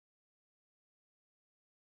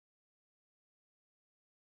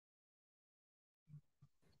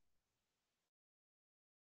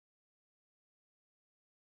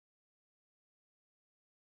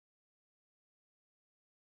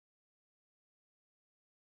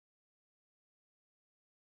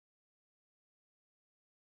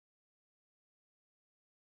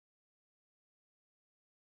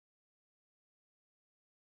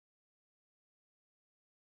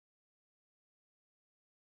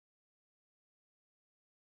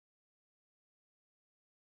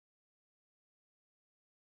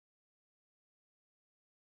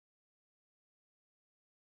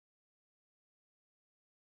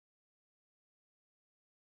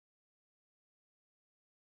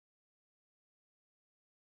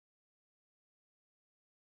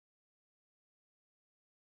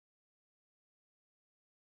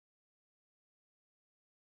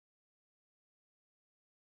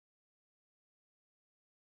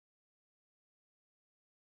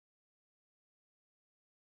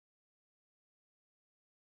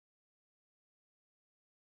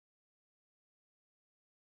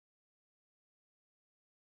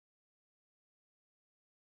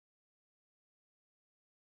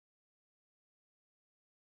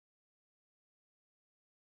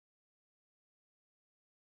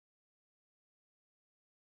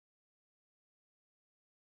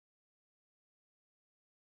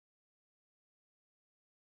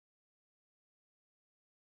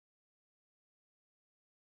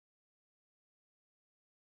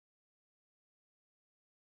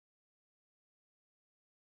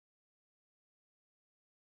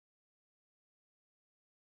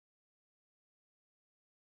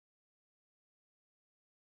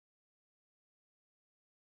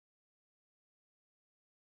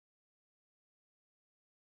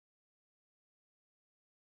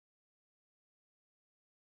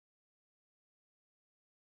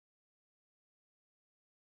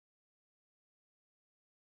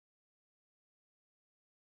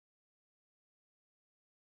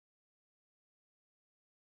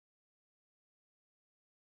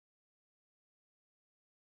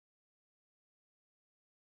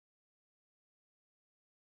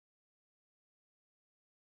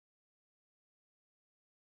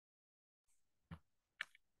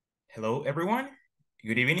Hello, everyone.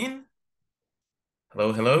 Good evening.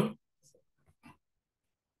 Hello, hello.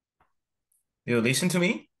 Do you listen to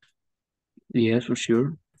me? Yes, for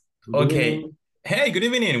sure. Good Okay. evening. Hey, good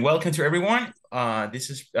evening. Welcome to everyone. This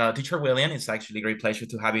is Teacher William. It's actually a great pleasure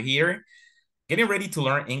to have you here. Getting ready to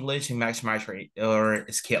learn English and maximize your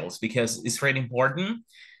skills because it's very important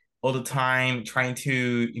all the time trying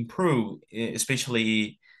to improve,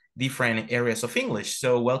 especially different areas of English.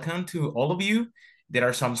 So welcome to all of you. There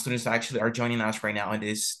are some students that actually are joining us right now in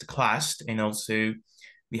this class, and also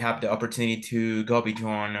we have the opportunity to go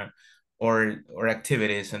beyond or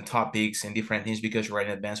activities and topics and different things because we're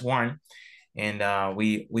in advanced one, and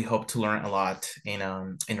we hope to learn a lot in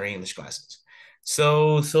our English classes.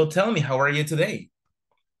 So tell me, how are you today?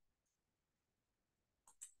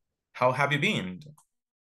 How have you been?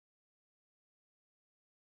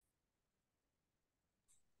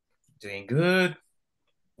 Doing good.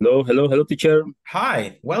 Hello, teacher.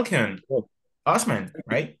 Hi, welcome. Oh, Osman,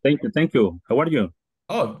 right? thank you. How are you?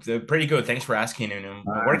 Oh, pretty good. Thanks for asking. And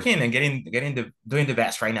Ah, working and doing the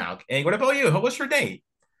best right now. And what about you? How was your day?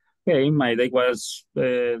 okay, my day was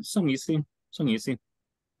some easy.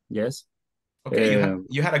 Yes, Okay, uh,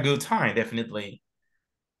 you had a good time, definitely.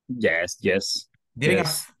 yes, Didn't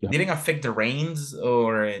yes. Yeah. didn't affect the rains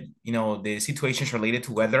or the situations related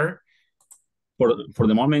to weather. For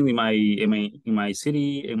the moment, in my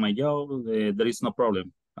city, in my job, there is no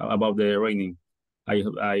problem about the raining.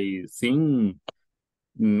 I think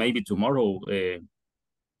maybe tomorrow.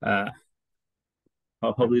 How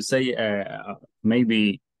do you say?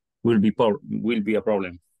 Maybe will be a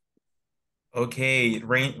problem. Okay,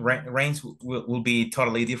 rains will be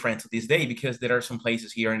totally different to this day because there are some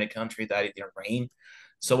places here in the country that it didn't rain,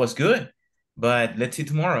 so it's good. But let's see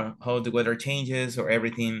tomorrow how the weather changes or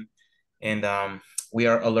everything, and we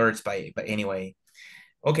are alerts by anyway.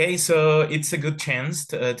 Okay, so it's a good chance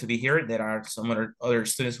to be here. There are some other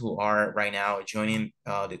students who are right now joining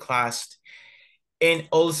the class. And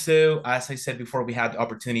also, as I said before, we had the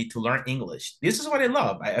opportunity to learn English. This is what I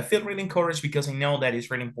love. I feel really encouraged because I know that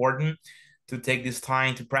it's really important to take this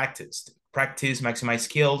time to practice, maximize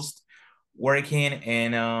skills, working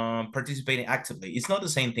and participating actively. It's not the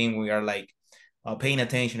same thing. We are like paying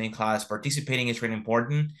attention in class. Participating is really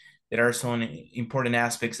important. There are some important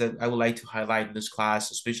aspects that I would like to highlight in this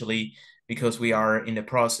class, especially because we are in the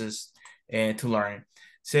process to learn.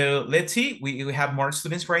 So let's see. We have more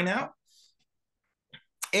students right now.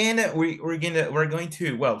 And we're going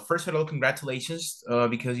to, well, first of all, congratulations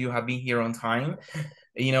because you have been here on time.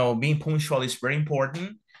 Being punctual is very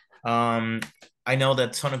important. um I know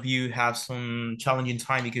that some of you have some challenging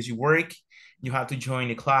time because you have to join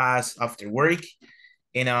the class after work,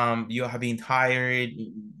 and you have been tired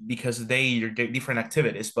because you're different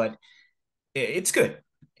activities, but it's good.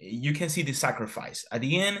 You can see the sacrifice at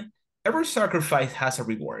the end. Every sacrifice has a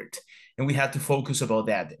reward, and we have to focus about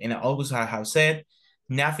that. And always I have said,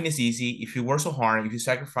 nothing is easy. If you work so hard, if you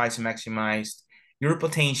sacrifice and maximize your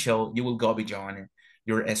potential, you will go beyond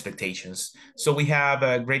your expectations. So we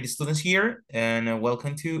have great students here, and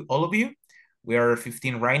welcome to all of you. We are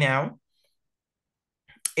 15 right now,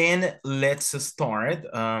 and let's start.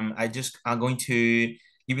 I'm going to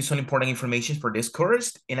give you some important information for this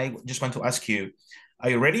course, and I just want to ask you, are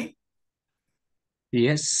you ready?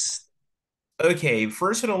 Yes. Okay,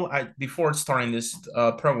 first of all, before starting this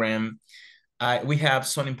program, we have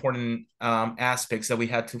some important aspects that we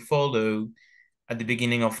had to follow at the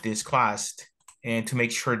beginning of this class, and to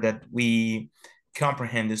make sure that we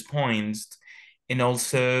comprehend these points, and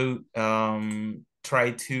also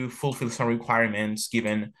try to fulfill some requirements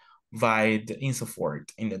given by the ISSSS,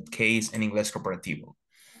 in that case, an Inglés Corporativo.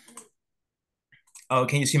 Oh,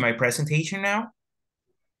 can you see my presentation now?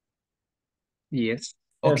 Yes.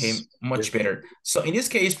 Okay, Yes. much Yes. better. So in this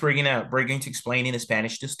case, we're going to explain in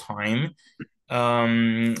Spanish this time,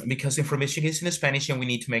 because information is in Spanish, and we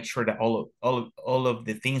need to make sure that all of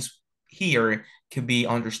the things here could be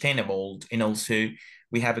understandable, and also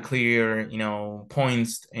we have a clear,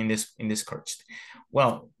 points in this course.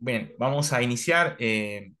 Well, bien, vamos a iniciar.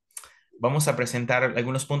 Vamos a presentar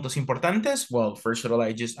algunos puntos importantes. Well, first of all,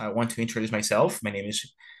 I want to introduce myself. My name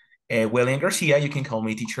is William Garcia. You can call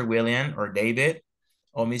me Teacher William or David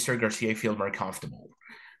or Mr. Garcia. I feel more comfortable.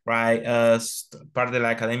 Right, as parte de la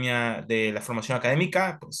academia, de la formación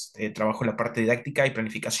académica, pues trabajo en la parte didáctica y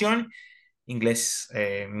planificación, inglés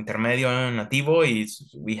intermedio nativo, y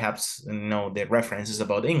we have the references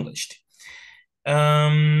about English.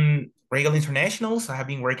 Regal Internationals, I have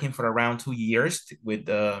been working for around 2 years with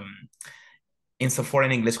INSAFOR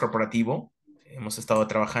en inglés corporativo. Hemos estado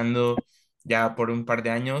trabajando ya por un par de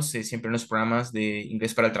años, siempre en los programas de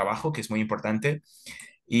inglés para el trabajo, que es muy importante.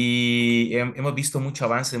 y hemos visto mucho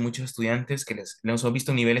avance de muchos estudiantes que les hemos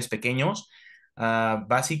visto niveles pequeños,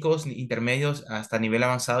 básicos, intermedios, hasta nivel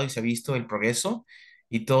avanzado y se ha visto el progreso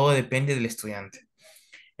y todo depende del estudiante.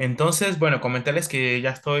 Entonces, bueno, comentarles que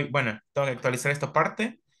ya estoy, bueno, tengo que actualizar esta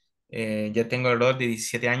parte. Ya tengo alrededor de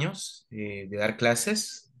 17 años de dar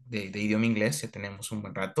clases de idioma inglés, ya tenemos un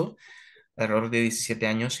buen rato, alrededor de 17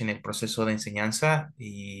 años en el proceso de enseñanza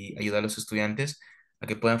y ayudar a los estudiantes a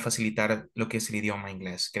que puedan facilitar lo que es el idioma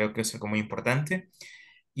inglés. Creo que es algo muy importante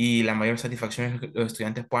y la mayor satisfacción es que los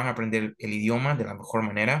estudiantes puedan aprender el idioma de la mejor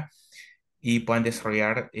manera y puedan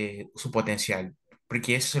desarrollar su potencial,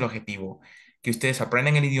 porque ese es el objetivo, que ustedes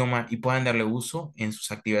aprendan el idioma y puedan darle uso en sus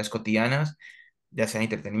actividades cotidianas, ya sea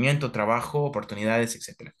entretenimiento, trabajo, oportunidades,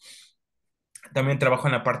 etcétera. También trabajo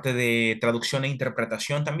en la parte de traducción e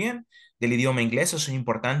interpretación también del idioma inglés, eso es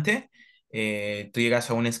importante. Tú llegas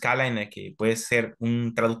a una escala en la que puedes ser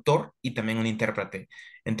un traductor y también un intérprete.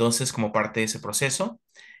 Entonces, como parte de ese proceso,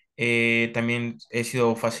 también he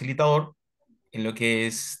sido facilitador en lo que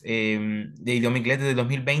es de idioma inglés desde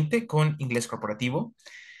 2020 con inglés corporativo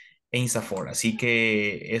e INSAFOR. Así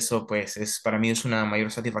que eso pues es para mí es una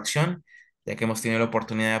mayor satisfacción, ya que hemos tenido la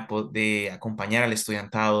oportunidad de acompañar al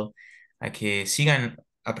estudiantado a que sigan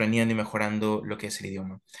aprendiendo y mejorando lo que es el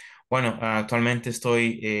idioma. Bueno, actualmente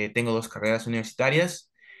tengo dos carreras universitarias.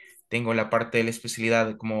 Tengo la parte de la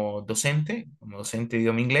especialidad como docente de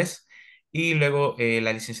idioma inglés, y luego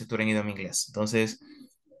la licenciatura en idioma inglés. Entonces,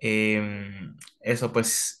 eso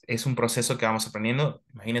pues es un proceso que vamos aprendiendo.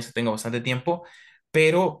 Imagínense, tengo bastante tiempo,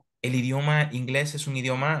 pero el idioma inglés es un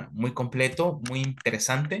idioma muy completo, muy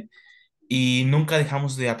interesante y nunca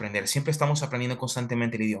dejamos de aprender. Siempre estamos aprendiendo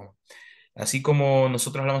constantemente el idioma. Así como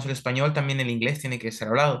nosotros hablamos el español, también el inglés tiene que ser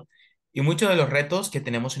hablado. Y muchos de los retos que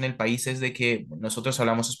tenemos en el país es de que nosotros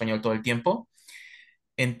hablamos español todo el tiempo.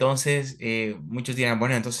 Entonces, muchos dirán,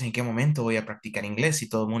 bueno, entonces, ¿en qué momento voy a practicar inglés si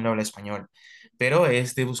todo el mundo habla español? Pero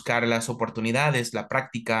es de buscar las oportunidades, la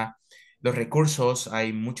práctica, los recursos.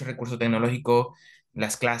 Hay mucho recurso tecnológico,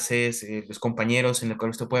 las clases, los compañeros en los que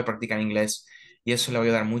usted puede practicar inglés. Y eso le va a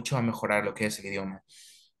ayudar mucho a mejorar lo que es el idioma.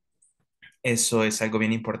 Eso es algo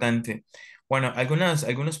bien importante. Bueno,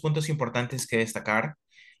 algunos puntos importantes que destacar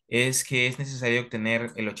es que es necesario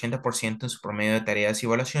obtener el 80% en su promedio de tareas y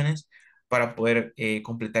evaluaciones para poder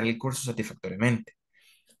completar el curso satisfactoriamente.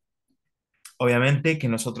 Obviamente que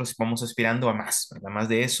nosotros vamos aspirando a más, ¿verdad? Más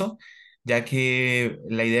de eso, ya que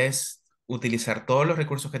la idea es utilizar todos los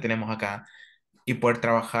recursos que tenemos acá y poder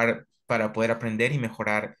trabajar para poder aprender y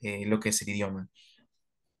mejorar lo que es el idioma.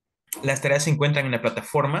 Las tareas se encuentran en la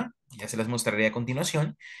plataforma, ya se las mostraré a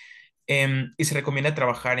continuación, y se recomienda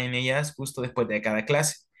trabajar en ellas justo después de cada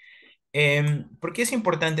clase. ¿Por qué es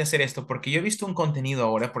importante hacer esto? Porque yo he visto un contenido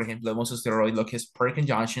ahora, por ejemplo, hemos estudiado hoy lo que es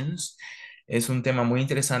preconjunctions. Es un tema muy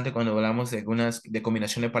interesante cuando hablamos de algunas de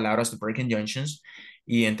combinación de palabras de preconjunctions,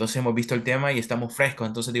 y entonces hemos visto el tema y estamos frescos.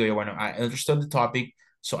 Entonces digo yo, bueno, I understood the topic,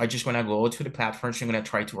 so I just want to go to the platform, so I'm going to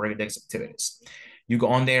try to work with these activities. You go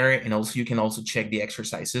on there and also you can also check the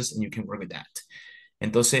exercises and you can work with that.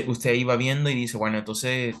 Entonces usted ahí va viendo y dice, bueno,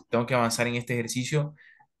 entonces tengo que avanzar en este ejercicio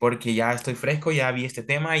porque ya estoy fresco, ya vi este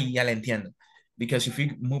tema y ya le entiendo. Because if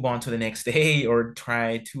you move on to the next day or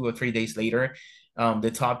try 2 or 3 days later,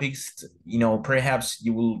 the topics, perhaps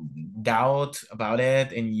you will doubt about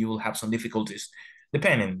it and you will have some difficulties,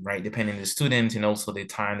 depending, right? Depending on the students and also the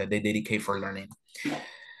time that they dedicate for learning.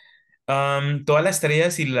 Todas las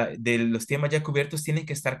tareas de los temas ya cubiertos tienen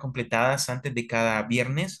que estar completadas antes de cada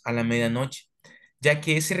viernes a la medianoche, ya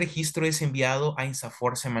que ese registro es enviado a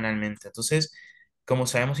INSAFOR semanalmente. Entonces, como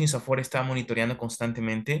sabemos, INSAFOR está monitoreando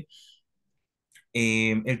constantemente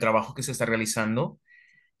el trabajo que se está realizando,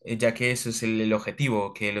 ya que ese es el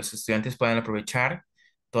objetivo, que los estudiantes puedan aprovechar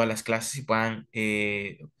todas las clases y puedan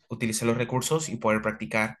utilizar los recursos y poder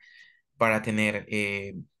practicar para tener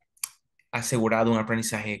asegurado un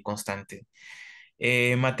aprendizaje constante.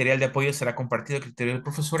 Material de apoyo será compartido a criterio del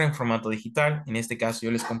profesor en formato digital. En este caso,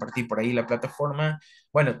 yo les compartí por ahí la plataforma,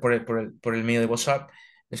 bueno, por el medio de WhatsApp,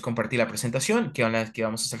 les compartí la presentación que, que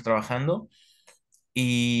vamos a estar trabajando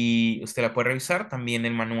y usted la puede revisar. También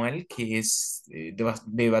el manual, que es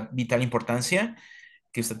de vital importancia,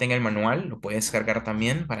 que usted tenga el manual, lo puede descargar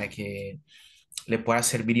también para que le pueda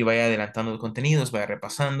servir y vaya adelantando los contenidos, vaya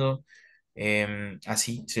repasando,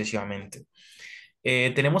 así sucesivamente.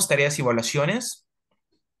 Tenemos tareas y evaluaciones.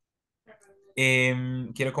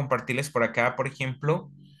 Quiero compartirles por acá, por ejemplo,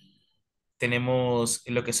 tenemos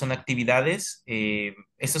lo que son actividades.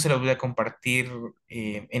 Esto se los voy a compartir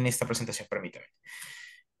en esta presentación, permítanme.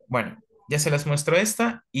 Bueno, ya se las muestro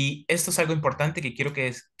esta y esto es algo importante que quiero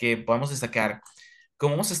que podamos destacar.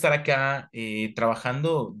 como vamos a estar acá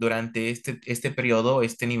trabajando durante este periodo,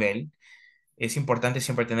 este nivel, es importante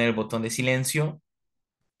siempre tener el botón de silencio,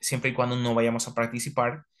 siempre y cuando no vayamos a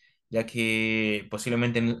participar, ya que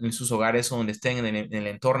posiblemente en sus hogares o donde estén en el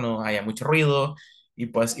entorno haya mucho ruido y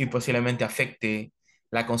posiblemente afecte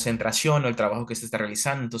la concentración o el trabajo que se está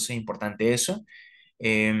realizando. Entonces es importante eso.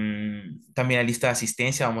 También la lista de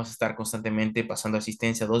asistencia, vamos a estar constantemente pasando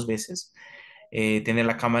asistencia 2 veces. Tener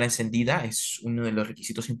la cámara encendida es uno de los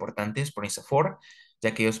requisitos importantes por ISAFOR,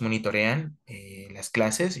 ya que ellos monitorean las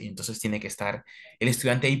clases y entonces tiene que estar el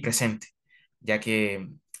estudiante ahí presente, ya que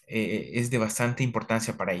es de bastante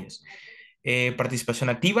importancia para ellos. Participación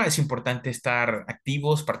activa, es importante estar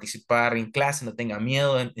activos, participar en clase, no tenga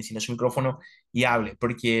miedo, encienda su micrófono y hable,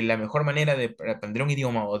 porque la mejor manera de aprender un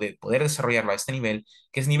idioma o de poder desarrollarlo a este nivel,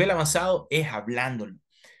 que es nivel avanzado, es hablándolo,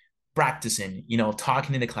 practicing,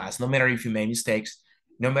 talking in the class, no matter if you made mistakes,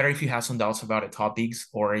 no matter if you have some doubts about the topics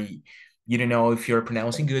or you don't know if you're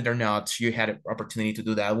pronouncing good or not, you had an opportunity to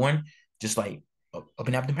do that one, just like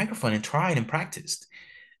open up the microphone and try it and practice.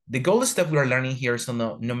 The goal is that we are learning here, so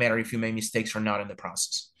no matter if you made mistakes or not in the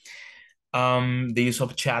process. The use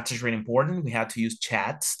of chats is really important. We have to use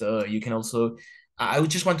chats. You can also, I would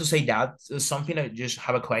just want to say that something that just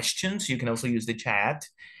have a question, so you can also use the chat.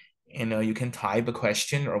 And you can type a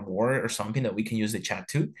question or word or something that we can use the chat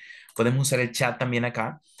to. Podemos usar el chat también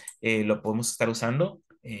acá. Lo podemos estar usando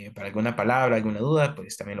para alguna palabra, alguna duda,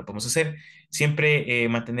 pues también lo podemos hacer. Siempre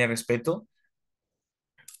mantener respeto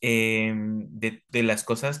de las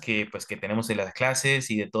cosas que tenemos de las clases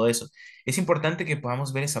y de todo eso. Es importante que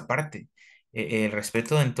podamos ver esa parte, el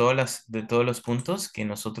respeto de todos los puntos que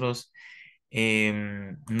nosotros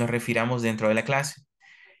nos refiramos dentro de la clase.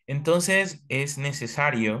 Entonces, es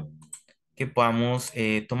necesario que podamos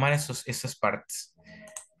tomar esas partes,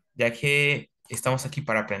 ya que estamos aquí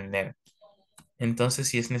para aprender. Entonces,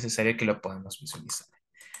 sí es necesario que lo podamos visualizar.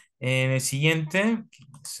 En el siguiente,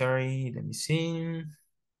 sorry, let me see.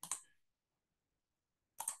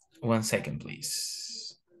 One second,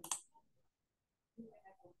 please.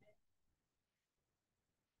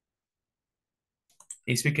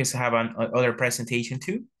 It's because I have other presentation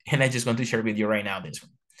too, and I just want to share with you right now this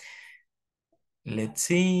one. Let's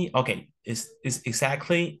see. Okay, it's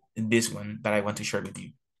exactly this one that I want to share with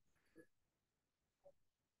you.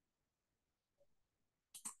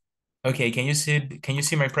 Okay, can you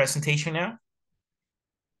see my presentation now?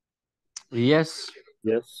 Yes,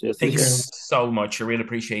 yes, yes, Thank you teacher. so much. I really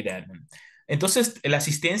appreciate that. Entonces, la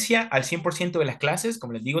asistencia al 100% de las clases,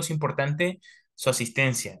 como les digo, es importante su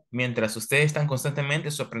asistencia. Mientras ustedes están constantemente,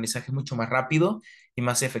 su aprendizaje es mucho más rápido y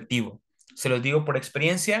más efectivo. Se los digo por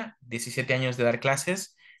experiencia, 17 años de dar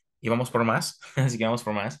clases y vamos por más, así que vamos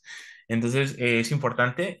por más. Entonces, es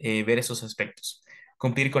importante ver esos aspectos.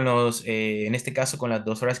 Cumplir con en este caso, con las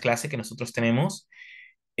 2 horas clase que nosotros tenemos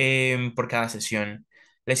por cada sesión.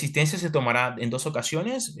 La asistencia se tomará en 2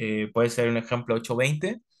 ocasiones, puede ser un ejemplo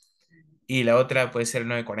 8:20 y la otra puede ser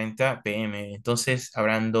 9:40 p.m. Entonces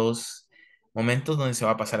habrán 2 momentos donde se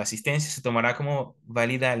va a pasar la asistencia. Se tomará como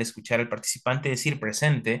válida al escuchar al participante decir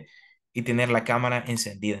presente y tener la cámara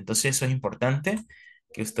encendida. Entonces eso es importante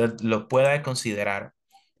que usted lo pueda considerar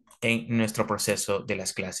en nuestro proceso de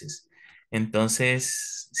las clases.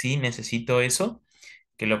 Entonces, sí, necesito eso,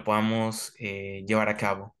 que lo podamos llevar a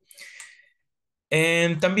cabo.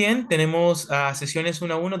 También tenemos sesiones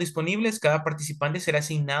 1 a 1 disponibles. Cada participante será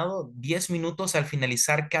asignado 10 minutos al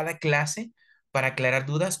finalizar cada clase para aclarar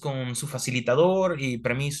dudas con su facilitador y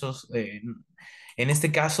permisos. En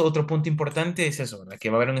este caso, otro punto importante es eso, ¿verdad? Que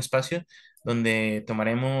va a haber un espacio donde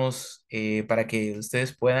tomaremos para que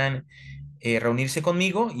ustedes puedan reunirse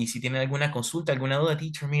conmigo y si tienen alguna consulta, alguna duda,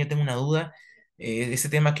 teacher, mira, tengo una duda. Este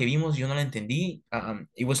tema que vimos, yo no lo entendí.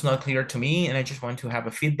 It was not clear to me, and I just want to have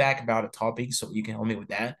a feedback about a topic, so you can help me with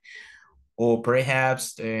that. Or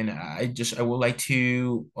perhaps, and I would like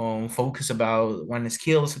to focus about one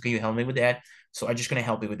skill, so can you help me with that? So I'm just going to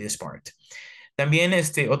help you with this part. También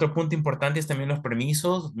otro punto importante es también los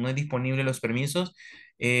permisos, no es disponible los permisos.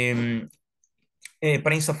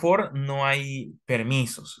 Para Insafor no hay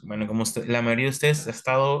permisos. Bueno, como la mayoría de ustedes ha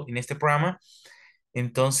estado en este programa,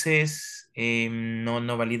 entonces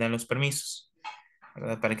no validan los permisos,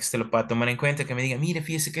 ¿verdad? Para que usted lo pueda tomar en cuenta, que me diga, mire,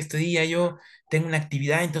 fíjese que este día yo tengo una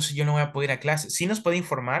actividad, entonces yo no voy a poder ir a clase. Sí nos puede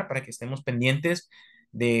informar para que estemos pendientes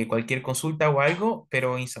de cualquier consulta o algo,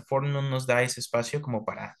 pero Insafor no nos da ese espacio como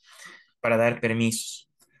para dar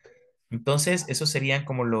permisos. Entonces, esos serían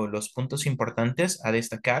como los puntos importantes a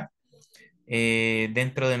destacar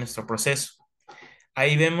dentro de nuestro proceso.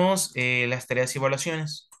 Ahí vemos las tareas y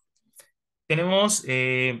evaluaciones. Tenemos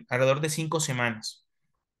alrededor de 5 semanas.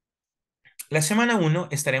 La semana 1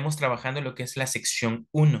 estaremos trabajando lo que es la sección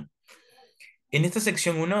 1. En esta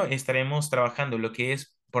sección 1 estaremos trabajando lo que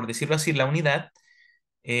es, por decirlo así, la unidad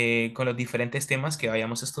con los diferentes temas que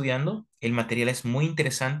vayamos estudiando. El material es muy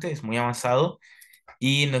interesante, es muy avanzado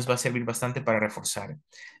y nos va a servir bastante para reforzar.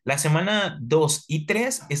 La semana 2 y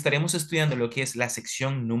 3 estaremos estudiando lo que es la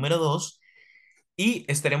sección número 2 y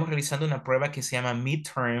estaremos realizando una prueba que se llama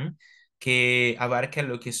midterm, que abarca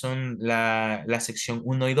lo que son la sección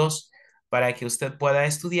 1 y 2 para que usted pueda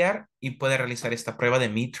estudiar y pueda realizar esta prueba de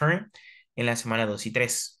midterm en la semana 2 y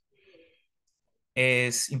 3.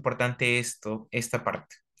 Es importante esta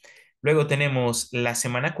parte. Luego tenemos la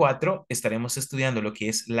semana 4, estaremos estudiando lo que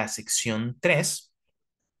es la sección 3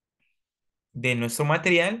 de nuestro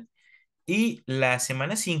material y la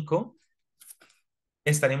semana 5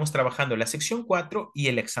 estaremos trabajando la sección 4 y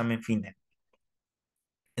el examen final.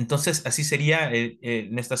 Entonces, así sería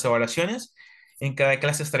nuestras evaluaciones. En cada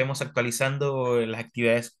clase estaremos actualizando las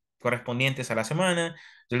actividades correspondientes a la semana.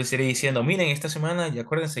 Yo les iré diciendo, miren, esta semana, y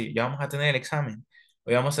acuérdense, ya vamos a tener el examen.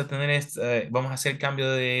 Hoy vamos a tener vamos a hacer cambio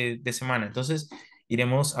de semana. Entonces,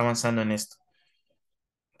 iremos avanzando en esto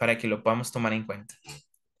para que lo podamos tomar en cuenta.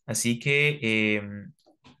 Así que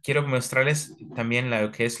quiero mostrarles también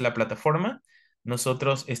lo que es la plataforma.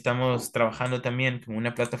 Nosotros estamos trabajando también con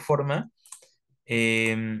una plataforma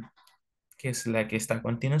em, que es la que está a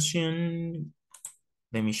continuación.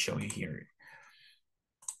 Let me show you here.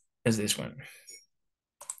 Es this one.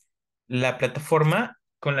 La plataforma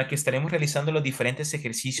con la que estaremos realizando los diferentes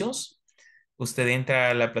ejercicios. Usted entra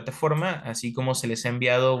a la plataforma, así como se les ha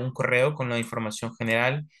enviado un correo con la información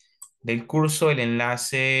general del curso, el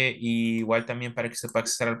enlace, y igual también para que se pueda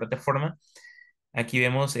acceder a la plataforma. Aquí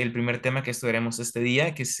vemos el primer tema que estudiaremos este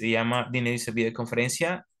día, que se llama Dinero y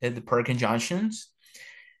videoconferencia, The Perk and Junctions.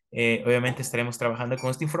 Obviamente estaremos trabajando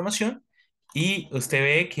con esta información y usted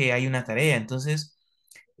ve que hay una tarea. Entonces,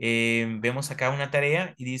 vemos acá una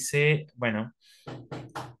tarea y dice, bueno,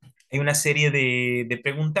 hay una serie de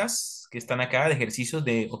preguntas que están acá, de ejercicios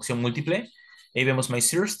de opción múltiple. Ahí vemos My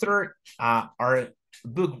sister are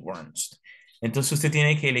bookworms. Entonces usted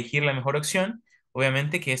tiene que elegir la mejor opción.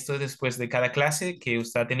 Obviamente que esto es después de cada clase que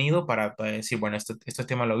usted ha tenido para decir, bueno, este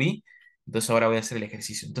tema lo vi, entonces ahora voy a hacer el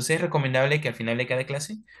ejercicio. Entonces es recomendable que al final de cada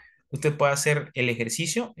clase usted pueda hacer el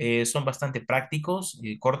ejercicio. Son bastante prácticos,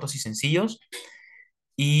 cortos y sencillos.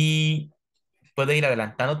 Y puede ir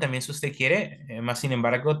adelantando también si usted quiere, más sin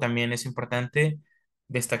embargo, también es importante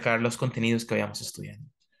destacar los contenidos que vayamos estudiando.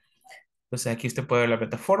 Entonces aquí usted puede ver la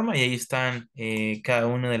plataforma y ahí están cada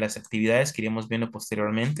una de las actividades que iremos viendo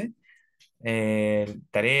posteriormente,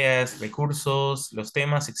 tareas, recursos, los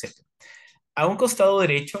temas, etc. A un costado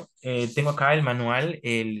derecho tengo acá el manual,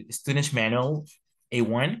 el Student's Manual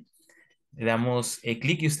A1. Le damos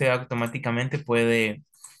clic y usted automáticamente puede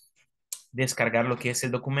descargar lo que es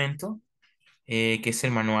el documento que es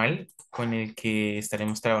el manual con el que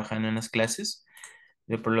estaremos trabajando en las clases.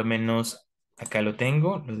 Yo por lo menos acá lo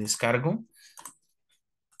tengo, lo descargo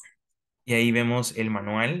y ahí vemos el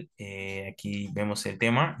manual. Aquí vemos el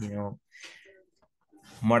tema,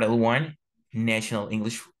 Model 1, National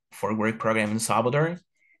English for Work Program in Salvador.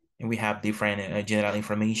 And we have different general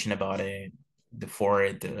information about the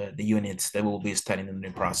units that we'll be studying in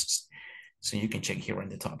the process. So you can check here on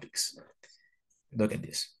the topics. Look at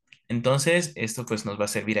this. Entonces, esto pues nos va a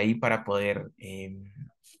servir ahí para poder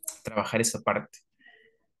trabajar esa parte.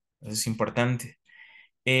 Eso es importante.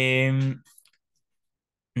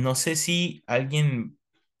 No sé si alguien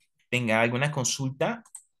tenga alguna consulta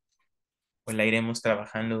o la iremos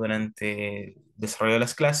trabajando durante el desarrollo de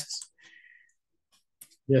las clases.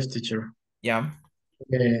 Yes, teacher. Ya.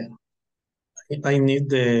 I need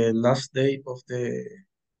the last day of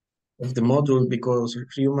the module because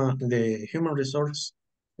the human resource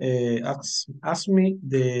asked me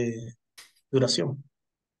the duración.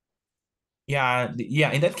 Yeah,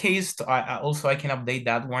 yeah. In that case, I can update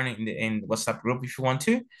that one in WhatsApp group if you want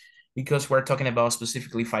to, because we're talking about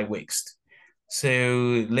specifically 5 weeks.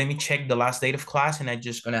 So let me check the last date of class, and I'm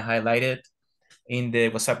just gonna highlight it in the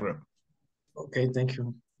WhatsApp group. Okay, thank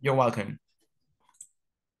you. You're welcome.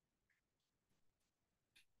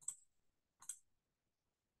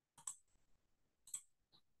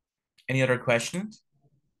 Any other questions?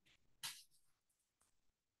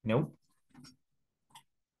 No.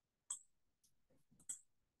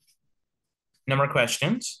 No more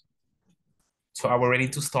questions. So are we ready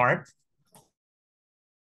to start?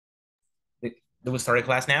 Do we start a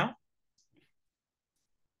class now?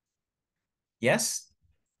 Yes?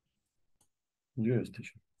 Yes,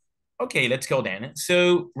 teacher. Okay, let's go then.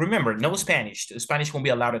 So remember, no Spanish. Spanish won't be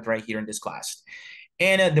allowed right here in this class.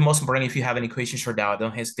 And the most important, if you have any questions or doubt,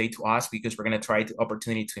 don't hesitate to ask, because we're going to try the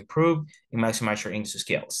opportunity to improve and maximize your English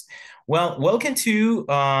skills. Well, welcome to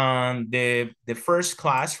the first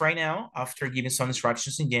class right now, after giving some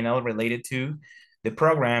instructions in general related to the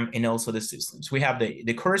program and also the systems. We have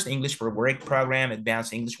the course English for Work program,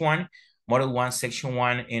 Advanced English 1, Model 1, Section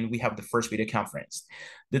 1, and we have the first video conference.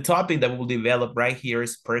 The topic that we'll develop right here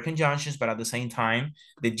is per conjunctions, but at the same time,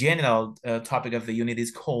 the general topic of the unit is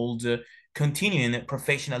called continuing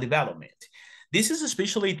professional development. This is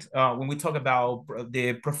especially when we talk about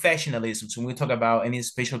the professionalisms, when we talk about any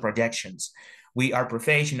special projections. We are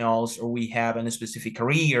professionals, or we have a specific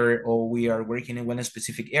career, or we are working in one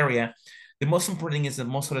specific area. The most important thing is that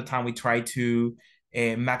most of the time we try to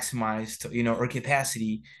maximize, our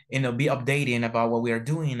capacity, be updating about what we are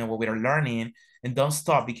doing and what we are learning, and don't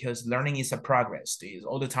stop, because learning is a progress.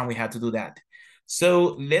 All the time we have to do that.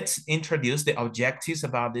 So let's introduce the objectives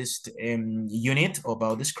about this unit,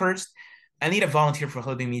 about this course. I need a volunteer for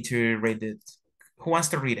helping me to read it. Who wants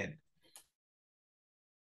to read it?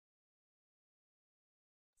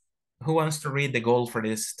 Who wants to read the goal for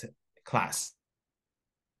this class?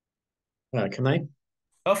 Can I?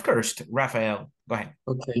 Of course, Rafael, go ahead.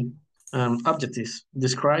 Okay. Objectives.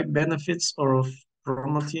 Describe benefits of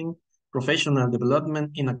promoting professional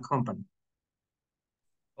development in a company.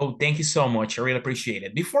 Oh, thank you so much. I really appreciate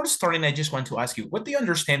it. Before starting, I just want to ask you, what do you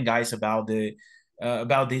understand, guys, about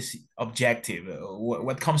this objective?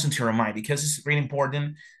 What comes into your mind? Because it's really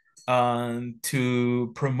important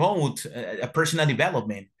to promote a personal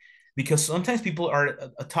development. Because sometimes people are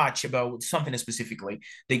touched about something specifically.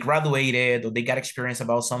 They graduated, or they got experience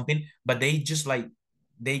about something, but they just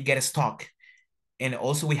they get stuck. And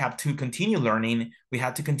also we have to continue learning. We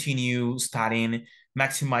have to continue studying,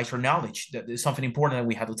 maximize our knowledge. That is something important that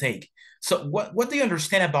we have to take. So what do you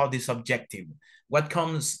understand about this objective? What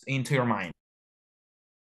comes into your mind?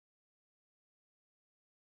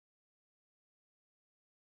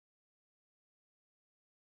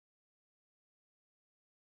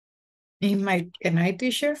 Can I,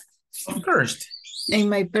 teacher? Of course. In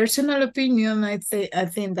my personal opinion, I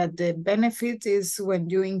think that the benefit is when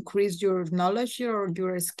you increase your knowledge or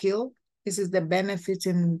your skill. This is the benefit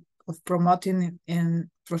of promoting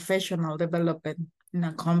in professional development in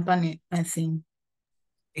a company, I think.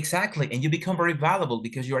 Exactly, and you become very valuable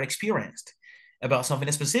because you are experienced about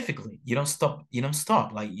something specifically. You don't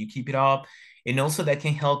stop. Like, you keep it up, and also that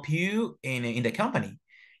can help you in the company.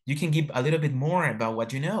 You can give a little bit more about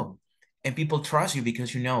what you know, and people trust you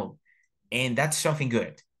because you know. And that's something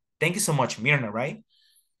good. Thank you so much, Mirna, right?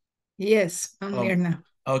 Yes, I'm Mirna.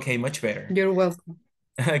 Okay, much better. You're welcome.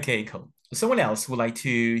 Okay, cool. Someone else would like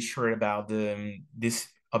to share about this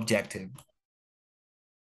objective?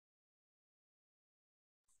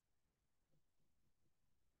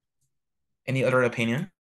 Any other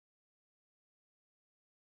opinion?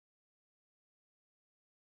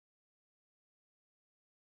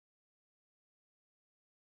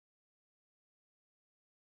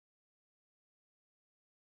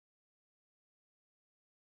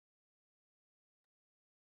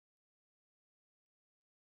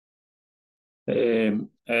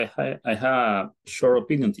 I have a short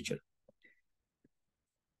opinion, teacher.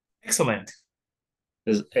 Excellent.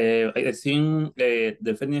 I think the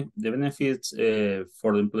benefits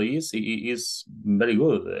for the employees is very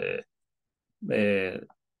good,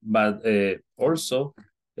 but also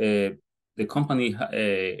the company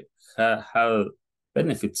have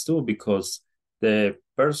benefits too, because the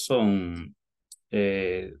person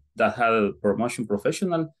that had a promotion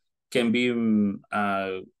professional can be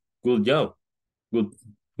a good job,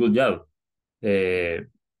 good job,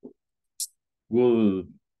 good.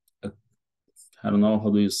 I don't know, how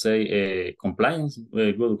do you say, compliance,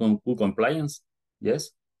 good compliance, yes,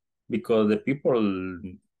 because the people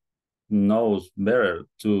knows better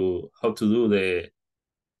how to do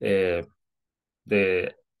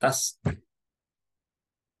the task.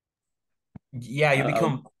 Yeah, you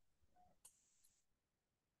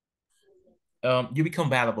become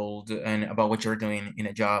valuable and about what you're doing in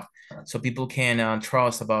a job, so people can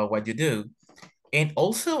trust about what you do. And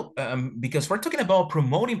also, because we're talking about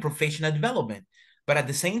promoting professional development, but at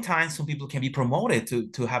the same time, some people can be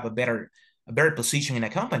promoted to have a better position in a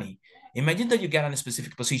company. Imagine that you get on a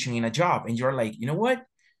specific position in a job, and you're like, you know what?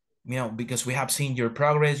 Because we have seen your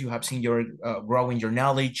progress, you have seen your growing your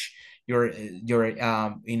knowledge, your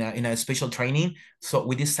in a special training. So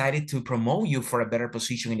we decided to promote you for a better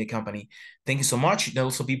position in the company. Thank you so much.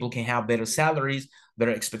 Also, people can have better salaries,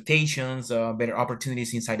 better expectations, better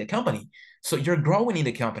opportunities inside the company. So you're growing in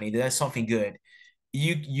the company. That's something good.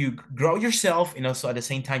 You grow yourself, and also at the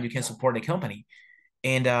same time you can support the company.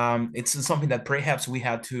 And it's something that perhaps we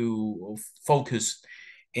had to focus,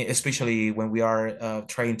 especially when we are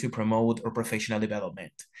trying to promote our professional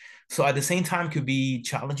development. So at the same time, could be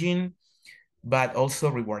challenging, but also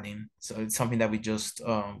rewarding. So it's something that we just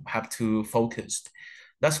have to focus.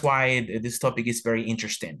 That's why this topic is very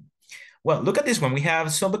interesting. Well, look at this one. We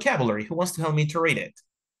have some vocabulary. Who wants to help me to read it?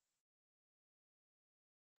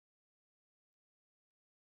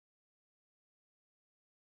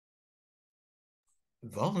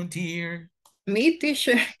 Volunteer. Me,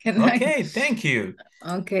 teacher. Okay, thank you.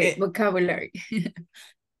 Okay, vocabulary.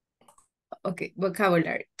 Okay,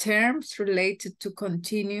 vocabulary. Terms related to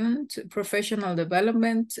continuing professional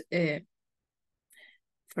development.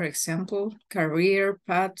 For example, career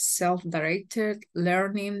path, self-directed,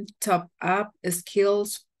 learning, top up,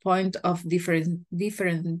 skills, point of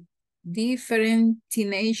differentiation,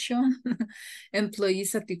 employee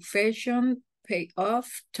satisfaction,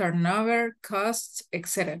 payoff, turnover, costs,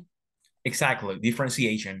 etc. Exactly,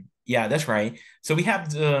 differentiation. Yeah, that's right. So we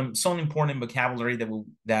have some important vocabulary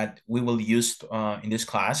that we will use in this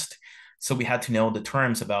class. So we had to know the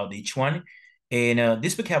terms about each one. And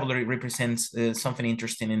this vocabulary represents something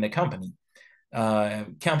interesting in the company.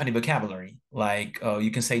 Company vocabulary, like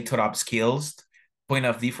you can say top skills, point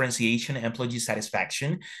of differentiation, employee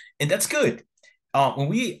satisfaction, and that's good. When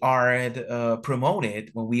we are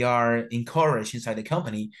promoted, when we are encouraged inside the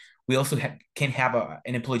company, we also can have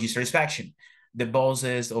an employee satisfaction. The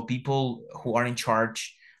bosses or people who are in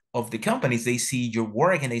charge of the companies, they see your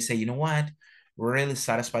work and they say, you know what, we're really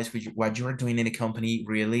satisfied with what you're doing in the company,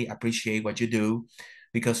 really appreciate what you do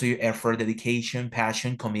because of your effort, dedication,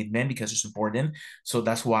 passion, commitment, because it's important. So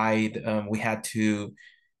that's why we had to,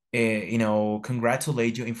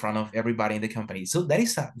 congratulate you in front of everybody in the company. So that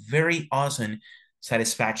is a very awesome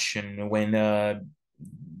satisfaction when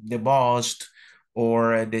the boss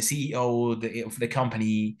or the CEO of the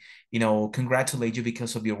company, congratulate you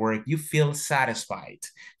because of your work. You feel satisfied.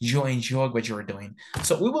 You enjoy what you're doing.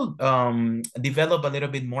 So we will develop a little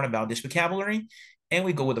bit more about this vocabulary, and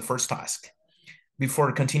we go with the first task. Before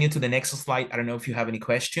we continue to the next slide, I don't know if you have any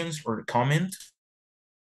questions or comment.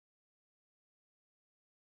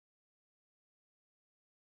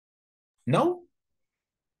 No?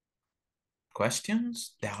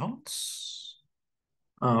 Questions? Doubts?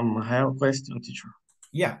 I have a question, teacher.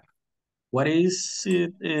 Yeah. What is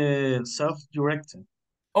it self-directed?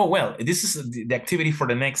 Oh, well, this is the activity for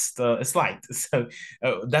the next slide. So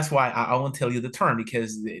that's why I won't tell you the term,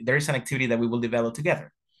 because there is an activity that we will develop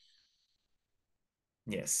together.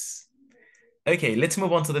 Yes. Okay, let's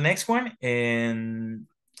move on to the next one. And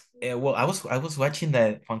well, I was watching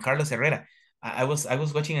that Juan Carlos Herrera. I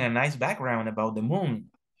was watching a nice background about the moon.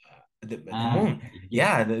 The moon.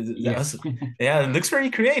 Yeah, yes. Yeah, it looks very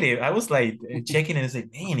creative. I was like checking and it's like,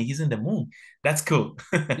 man, he's in the moon. That's cool.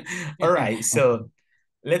 All right, so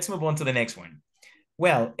let's move on to the next one.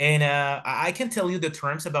 Well, and I can tell you the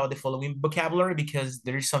terms about the following vocabulary because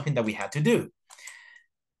there is something that we had to do.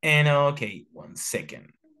 And okay, 1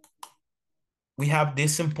 second. We have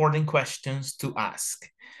these important questions to ask.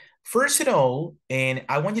 First of all, and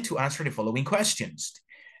I want you to answer the following questions.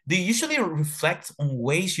 Do you usually reflect on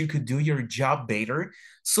ways you could do your job better?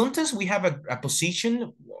 Sometimes we have a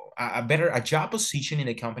position, a job position in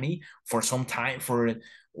a company for some time, for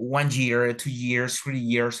 1 year, 2 years, 3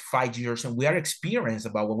 years, 5 years, and we are experienced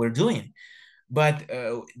about what we're doing. But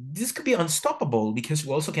this could be unstoppable because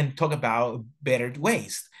we also can talk about better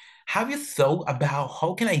ways. Have you thought about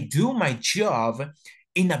how can I do my job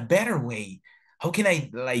in a better way? How can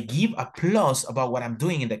I give a plus about what I'm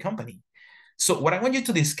doing in the company? So what I want you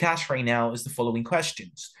to discuss right now is the following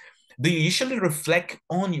questions. Do you usually reflect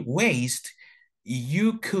on ways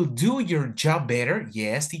you could do your job better?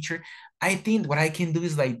 Yes, teacher. I think what I can do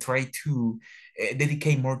is try to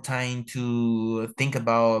dedicate more time to think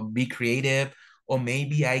about, be creative, or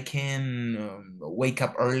maybe I can wake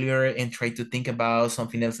up earlier and try to think about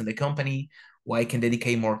something else in the company, or I can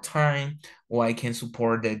dedicate more time, or I can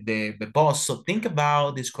support the boss. So think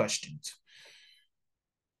about these questions.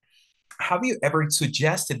 Have you ever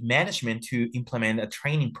suggested management to implement a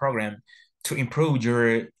training program to improve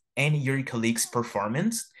your and your colleagues'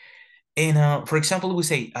 performance? And for example, we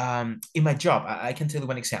say, in my job, I can tell you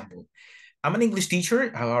one example. I'm an English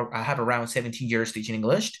teacher. I have around 17 years teaching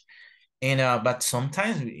English. And but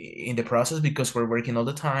sometimes in the process, because we're working all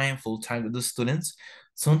the time, full time with the students,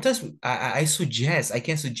 sometimes I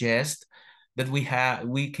can suggest that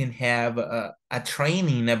we can have a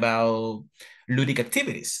training about ludic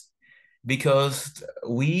activities, because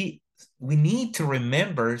we need to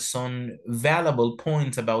remember some valuable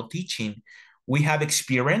points about teaching. We have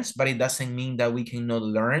experience, but it doesn't mean that we cannot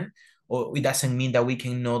learn or it doesn't mean that we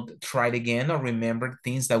cannot try it again or remember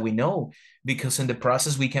things that we know, because in the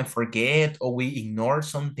process we can forget or we ignore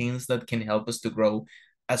some things that can help us to grow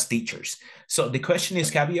as teachers. So the question is,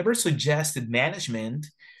 have you ever suggested management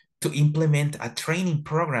to implement a training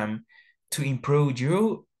program to improve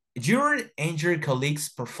your and your colleagues'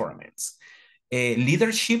 performance?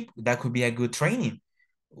 Leadership, that could be a good training.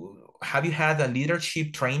 Have you had a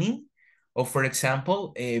leadership training? Or for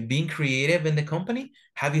example, being creative in the company?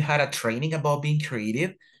 Have you had a training about being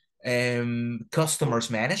creative? Customers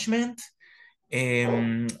management?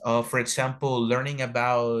 For example, learning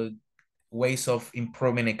about ways of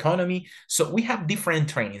improving economy. So we have different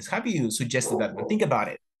trainings. Have you suggested that one? Think about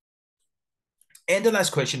it. And the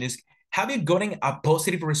last question is, have you gotten a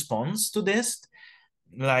positive response to this?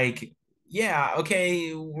 Like, yeah,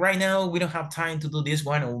 okay, right now we don't have time to do this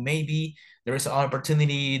one, or maybe there is an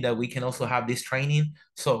opportunity that we can also have this training.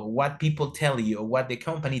 So what people tell you or what the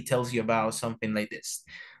company tells you about something like this.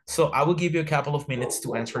 So I will give you a couple of minutes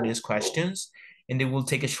to answer these questions, and then we'll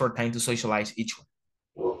take a short time to socialize each one.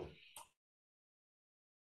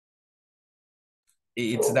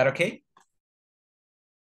 Is that okay?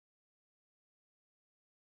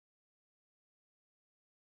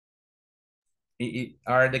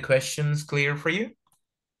 Are the questions clear for you?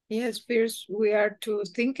 Yes, Pierce, we are to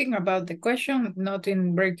thinking about the question, not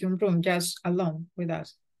in breaking room, just alone with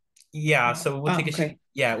us. Yeah, so we'll take okay.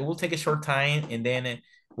 we will take a short time, and then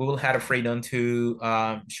we will have a freedom to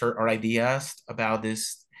share our ideas about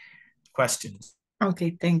these questions.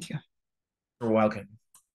 Okay, thank you. You're welcome.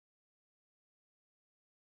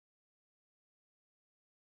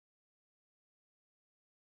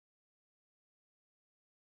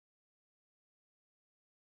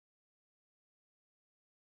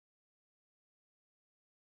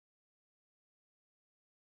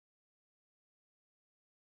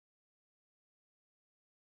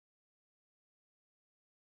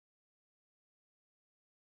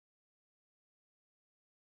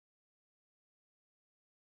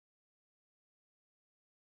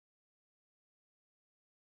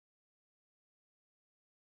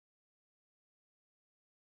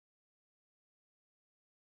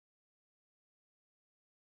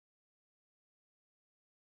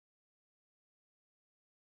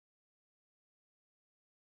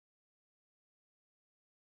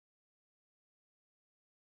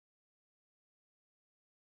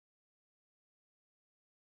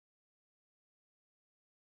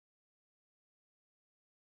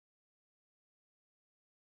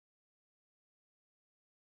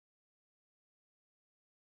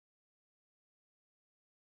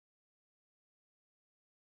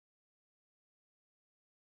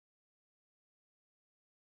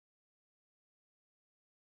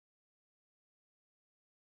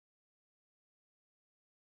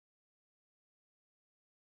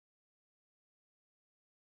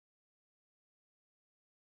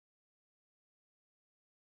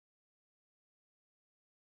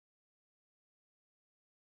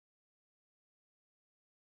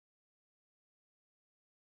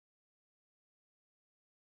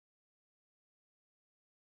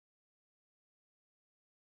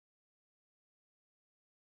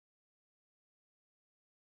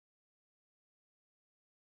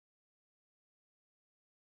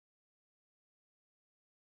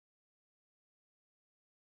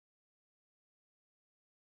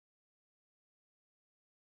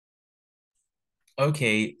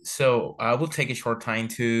 Okay, so I will take a short time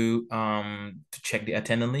to check the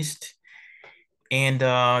attendance list, and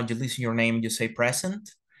you listen your name, you say present.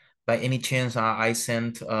 By any chance, I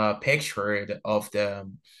sent a picture of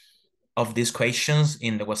these questions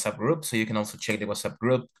in the WhatsApp group, so you can also check the WhatsApp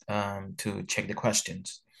group to check the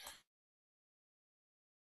questions.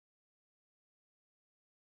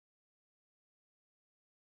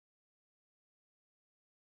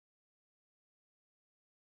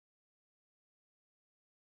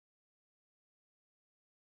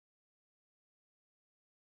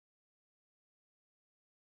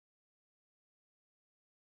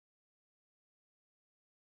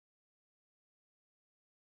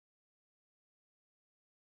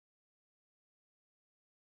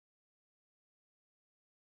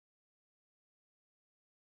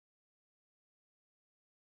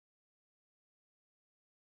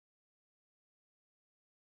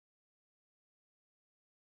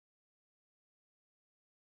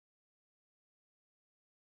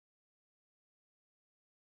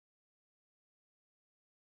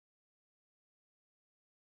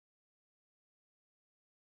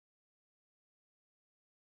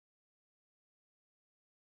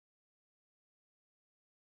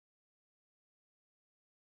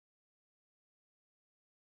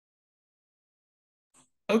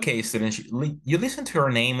 Okay, students, you listen to your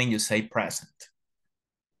name and you say present.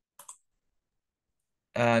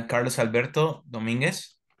 Carlos Alberto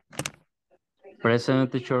Dominguez. Present,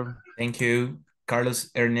 teacher. Thank you.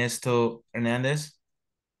 Carlos Ernesto Hernandez.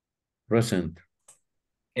 Present.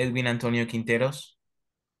 Edwin Antonio Quinteros.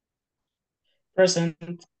 Present.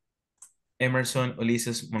 Emerson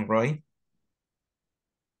Ulises Monroy.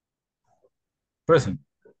 Present.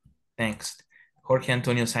 Thanks. Jorge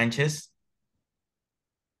Antonio Sánchez.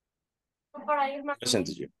 Present,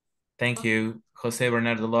 teacher. Thank you. Jose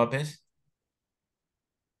Bernardo Lopez.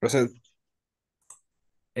 Present.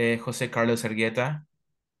 Jose Carlos Argueta.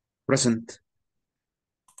 Present.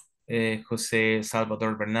 Jose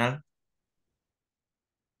Salvador Bernal.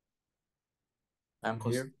 I'm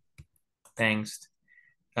here. Thanks.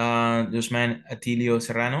 Guzman Atilio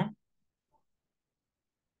Serrano.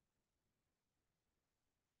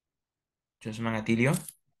 Guzman Atilio.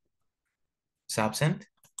 Is absent.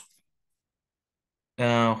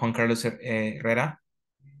 Juan Carlos Herrera.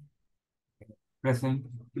 Present.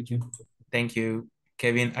 Teacher. Thank you.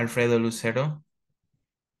 Kevin Alfredo Lucero.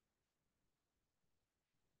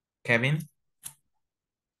 Kevin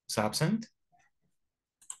is absent.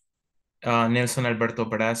 Nelson Alberto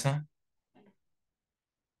Peraza.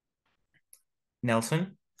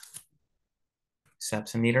 Nelson is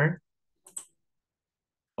absent either.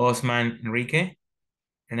 Osman Enrique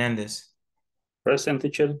Hernandez. Present,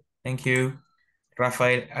 teacher. Thank you.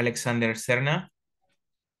 Rafael Alexander Serna.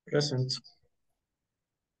 Present.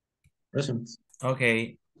 Present.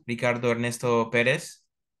 Okay. Ricardo Ernesto Perez.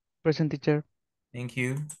 Present, teacher. Thank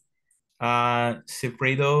you.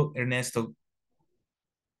 Cifrido Ernesto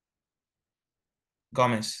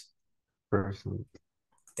Gomez. Present.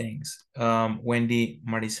 Thanks. Wendy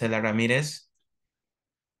Maricela Ramirez.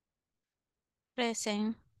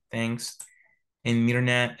 Present. Thanks. And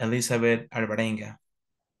Mirna Elizabeth Alvarenga.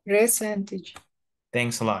 Present, teacher.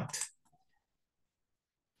 Thanks a lot.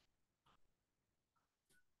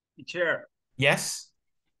 Teacher, Yes?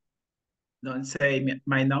 don't say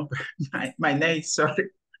my number, my name, sorry.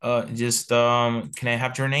 Just can I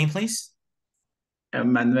have your name, please?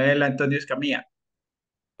 Manuel Antonio Escamilla.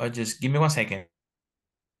 Just give me 1 second.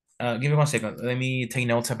 Give me 1 second. Let me take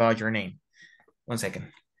notes about your name. 1 second.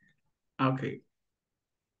 Okay.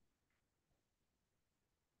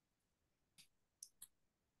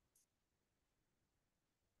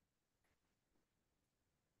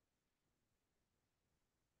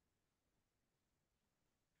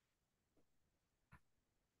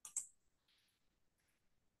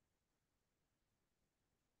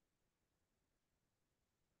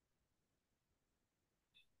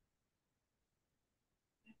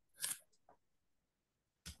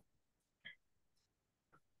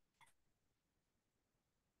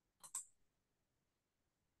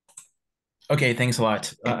 Okay, thanks a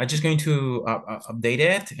lot. I'm just going to update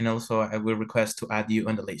it, and also I will request to add you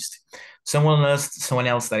on the list. Someone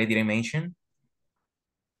else that I didn't mention?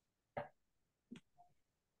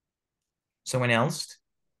 Someone else?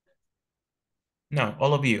 No,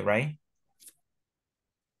 all of you, right?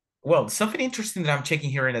 Well, something interesting that I'm checking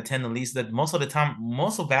here in the attendance list that most of the time,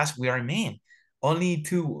 most of us, we are men. Only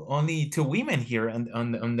two women here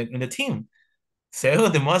on the team. So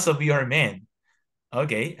the most of you are men.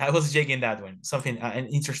 Okay, I was checking that one. Something, an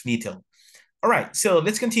interesting detail. All right, so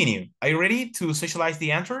let's continue. Are you ready to socialize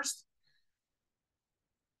the answers?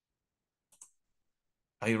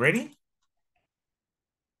 Are you ready?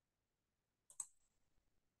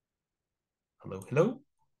 Hello, hello.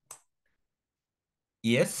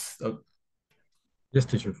 Yes. Oh. Yes,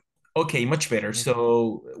 teacher. Okay, much better.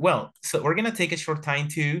 So, well, so we're gonna take a short time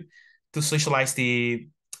to socialize the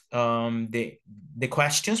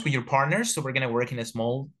questions with your partners. So we're gonna work in a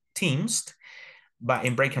small teams, but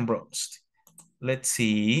in break and roast. Let's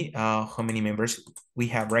see how many members we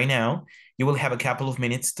have right now. You will have a couple of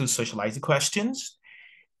minutes to socialize the questions,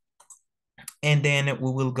 and then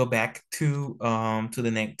we will go back to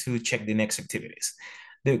check the next activities.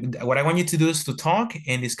 What I want you to do is to talk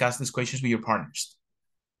and discuss these questions with your partners.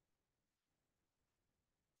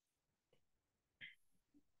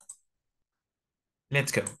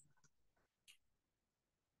 Let's go.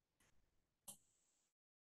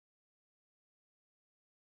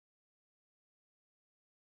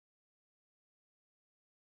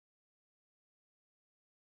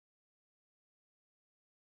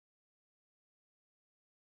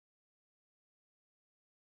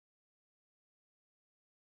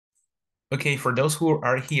 Okay, for those who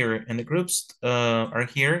are here and the groups are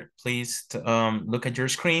here, please look at your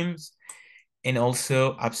screens and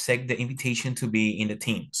also accept the invitation to be in the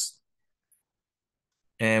teams.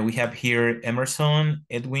 We have here Emerson,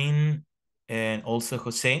 Edwin, and also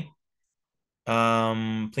Jose.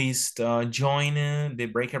 Please join the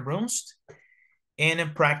breakout rooms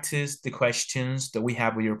and practice the questions that we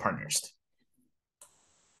have with your partners.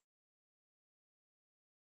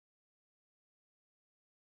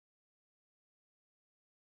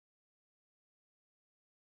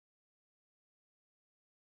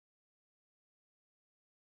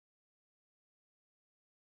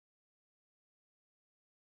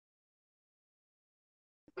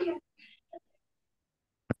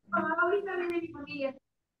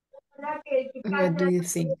 What do you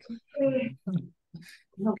think?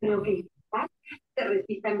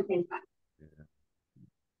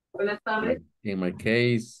 In my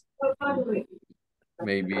case,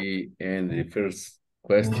 maybe in the first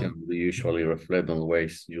question, we usually reflect on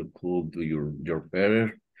ways you could do your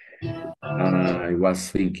better. I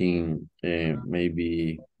was thinking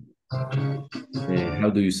maybe, how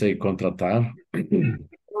do you say contratar?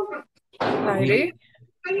 Hire?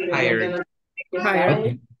 Hired.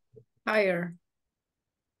 Hire. Hire.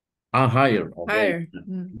 Ah, hire. Okay.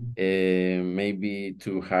 Hire. Maybe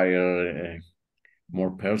to hire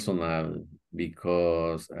more personnel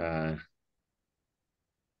because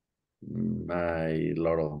my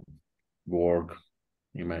lot of work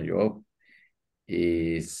in my job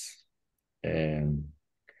is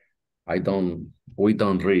we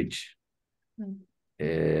don't reach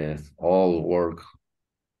all work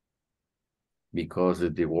because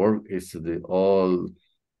the work is the all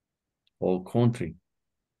country.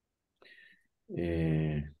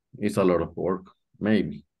 It's a lot of work.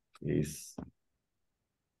 Maybe is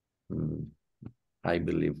I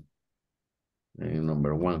believe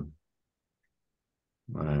number one.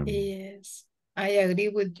 Yes, I agree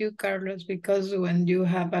with you, Carlos, because when you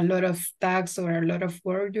have a lot of tasks or a lot of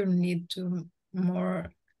work, you need to more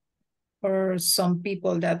or some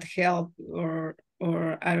people that help or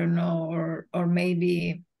I don't know, or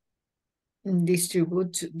maybe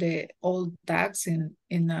distribute the all tasks in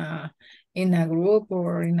a group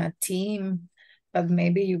or in a team. But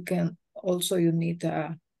maybe you can also you need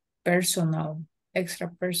a extra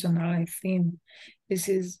personal. I think this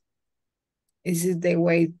is the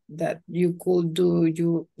way that you could do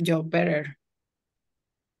your job better.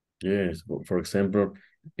 Yes, for example,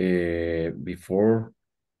 before,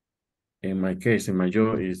 in my case, in my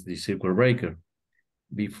job is the circuit breaker.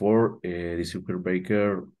 Before the circuit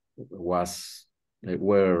breaker was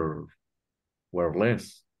were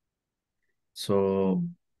less. So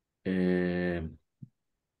the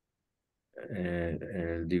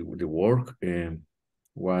work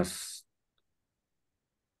was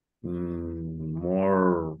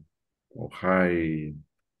more high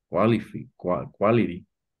quality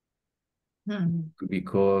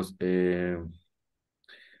because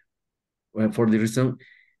well, for the reason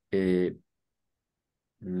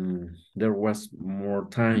there was more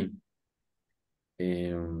time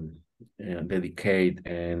dedicate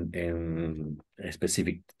and a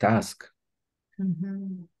specific task.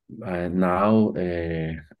 Now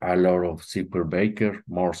a lot of circuit breaker,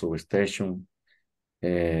 more substation.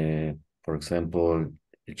 For example,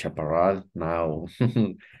 el Chaparral now,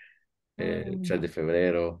 3 de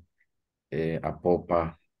Febrero,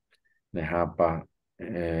 Apopa, Nejapa,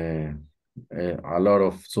 a lot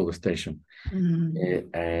of substation.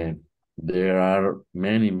 There are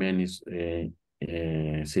many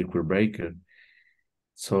circuit breaker.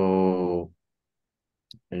 So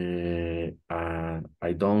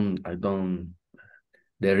I don't,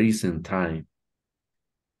 there isn't time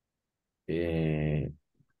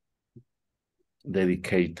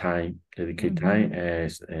dedicate time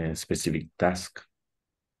as a specific task.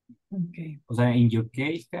 Okay. So in your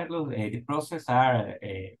case, Carlos, the process are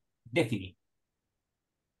definite.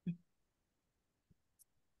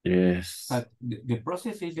 Yes. But the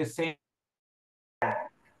process is the same.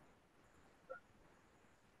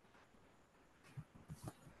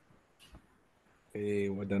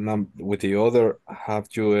 With the other, have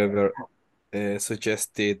you ever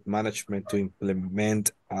suggested management to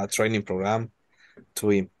implement a training program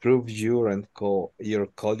to improve your and your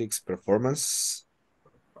colleagues' performance?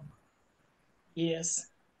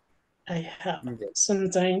 Yes, I have.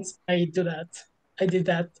 Sometimes I do that. I did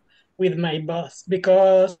that with my boss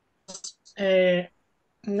because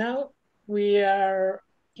now we are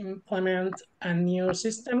implement a new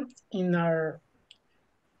system in our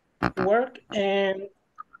work, and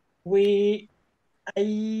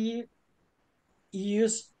I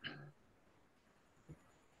use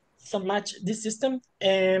so much this system,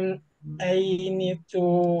 and I need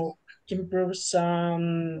to improve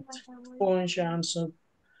some functions,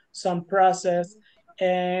 some process,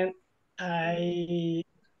 and I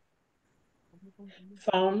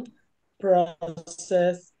found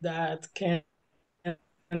process that can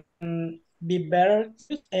be better,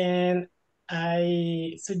 and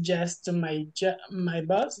I suggest to my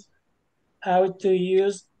boss how to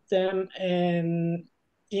use them and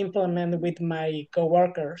implement with my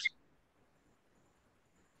coworkers.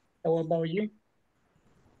 How about you?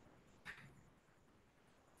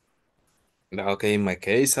 Okay, in my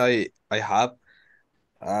case, uh I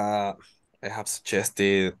have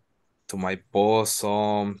suggested to my boss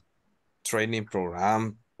some training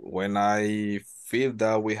program when I feel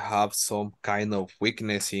that we have some kind of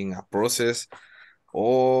weakness in a process,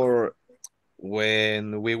 or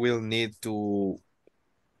when we will need to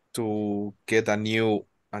get a new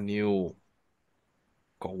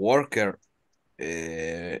coworker,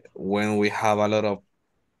 when we have a lot of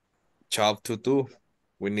job to do,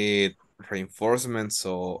 we need reinforcement,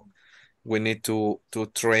 so we need to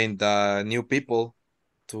train the new people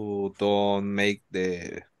to don't make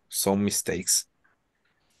the some mistakes.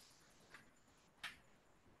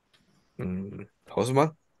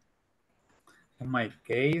 Osman? In my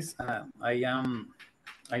case, I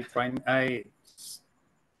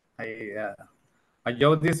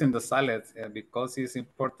use this in the salad because it's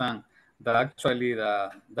important that actually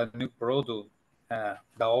the new product, the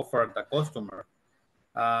offer the customer.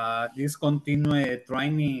 This continue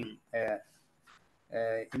training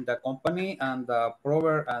in the company and the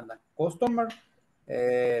prover and the customer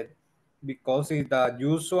because it's the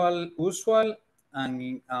usual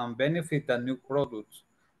and benefit the new products.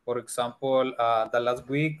 For example, the last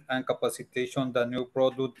week and capacitation the new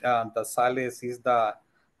product the sales is the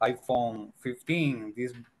iPhone 15.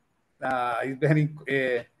 This is very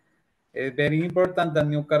important the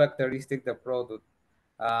new characteristic the product.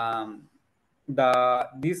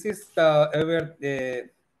 This is the ever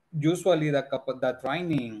usually the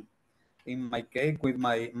training in my case with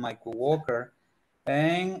my coworker,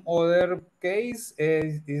 and other case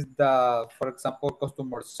is the, for example,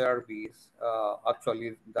 customer service,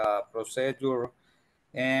 actually the procedure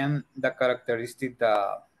and the characteristic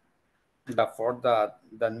the for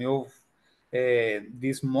the new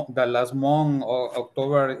the last month or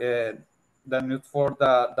October the new for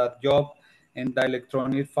the job in the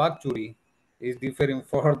electronic factory is different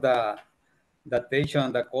for the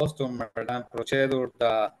attention the customer and procedure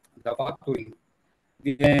the factory.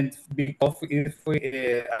 And because if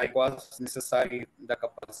I was necessary the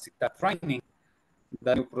capacity the training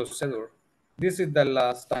the new procedure. This is the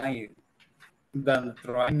last time the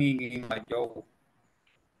training in my job.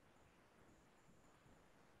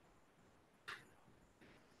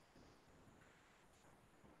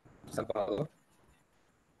 Salvador.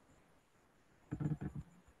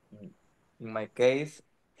 In my case,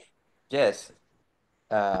 yes,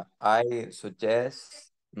 I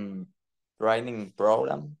suggest training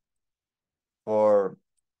program for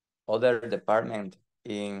other department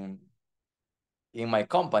in my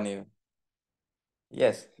company.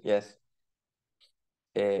 Yes, yes.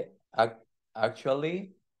 Uh,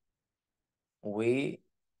 Actually, we,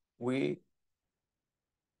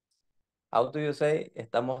 how do you say?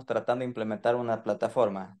 Estamos tratando de implementar una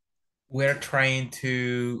plataforma. We're trying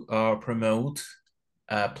to promote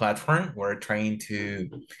a platform. We're trying to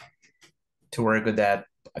work with that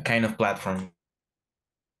kind of platform.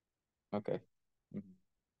 Okay.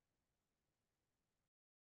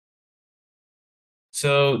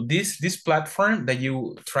 So this platform that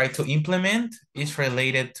you try to implement is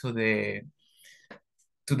related to the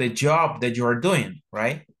job that you are doing,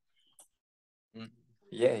 right?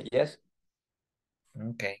 Yeah, yes.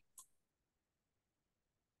 Okay.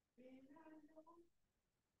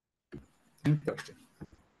 Interesting.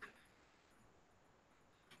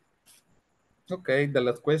 Okay, the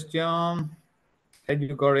last question. Have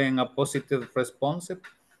you gotten a positive response?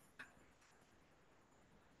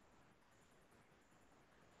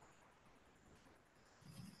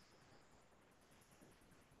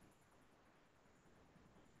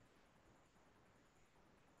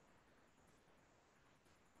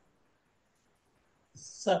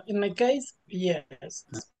 So in my case, yes,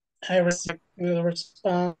 I received a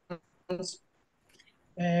response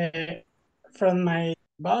from my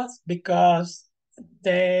boss because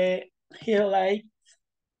he liked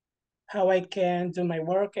how I can do my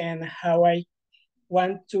work and how I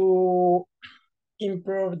want to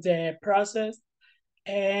improve the process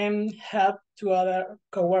and help to other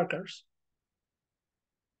coworkers.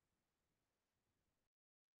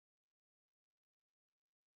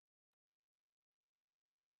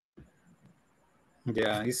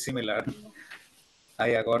 Yeah, it's similar.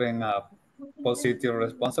 I got in a positive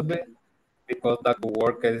responsibility because the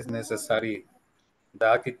work is necessary.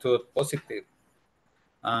 The attitude positive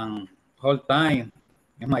and whole time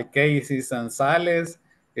In my case, it's en sales.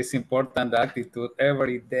 It's important attitude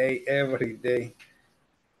every day, every day.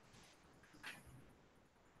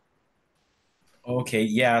 Okay,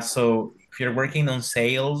 yeah. So if you're working on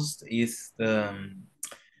sales, is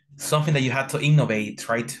something that you have to innovate,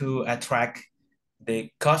 try to attract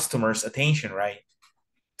the customer's attention, right?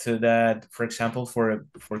 So that, for example, for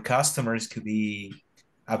customers could be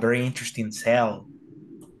a very interesting sell.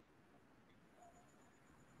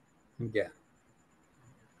 Yeah.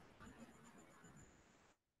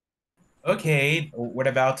 Okay, we're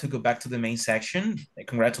about to go back to the main section.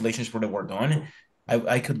 Congratulations for the work done.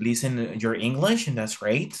 I could listen your English, and that's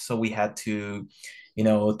great. So we had to,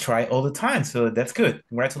 try all the time. So that's good.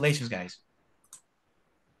 Congratulations, guys.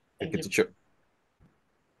 Thank you, teacher.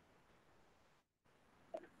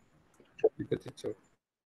 Thank you, teacher.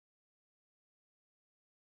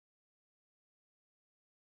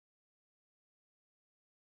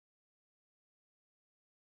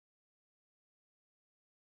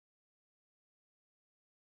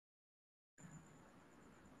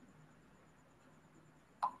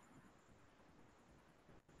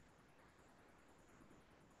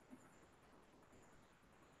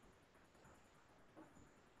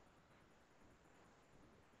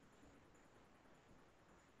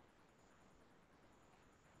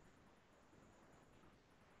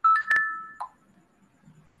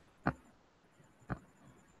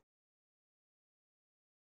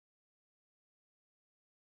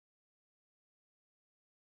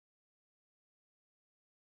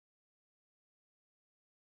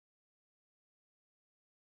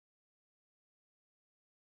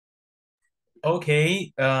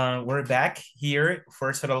 Okay, we're back here.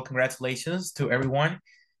 First of all, congratulations to everyone.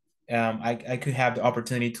 I could have the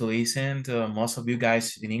opportunity to listen to most of you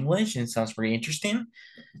guys in English, and it sounds very interesting.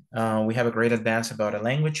 We have a great advance about a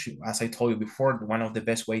language. As I told you before, one of the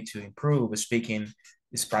best way to improve speaking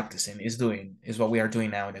is practicing, is what we are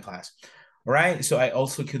doing now in the class. All right, so I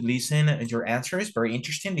also could listen your answers, very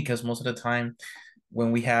interesting, because most of the time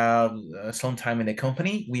when we have some time in the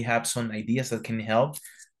company, we have some ideas that can help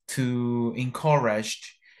to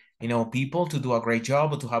encourage people to do a great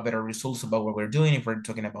job or to have better results about what we're doing. If we're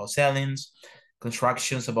talking about sellings,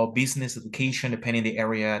 constructions, about business, education, depending the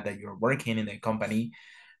area that you're working in the company,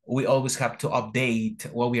 we always have to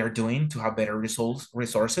update what we are doing to have better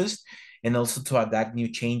resources, and also to adapt new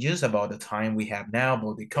changes about the time we have now,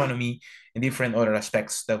 about the economy, and different other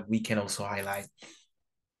aspects that we can also highlight.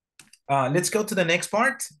 Let's go to the next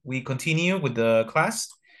part. We continue with the class.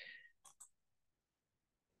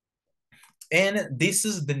 And this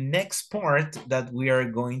is the next part that we are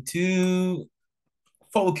going to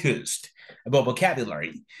focus about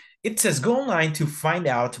vocabulary. It says go online to find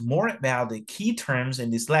out more about the key terms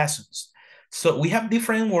in these lessons. So we have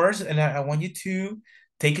different words, and I want you to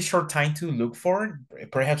take a short time to look for,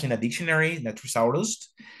 perhaps in a dictionary, in a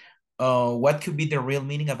thesaurus, what could be the real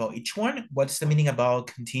meaning about each one? What's the meaning about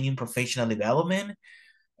continuing professional development?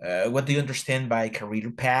 What do you understand by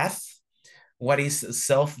career path? What is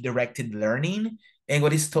self-directed learning? And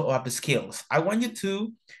what is top skills? I want you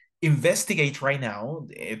to investigate right now,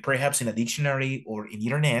 perhaps in a dictionary or in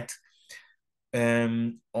internet,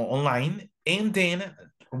 online, and then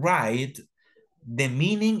write the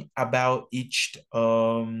meaning about each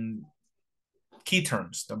key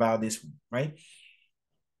terms about this one, right?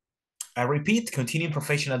 I repeat, continuing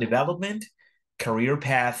professional development, career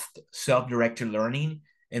path, self-directed learning,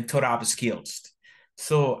 and top skills.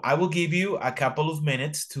 So I will give you a couple of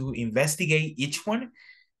minutes to investigate each one,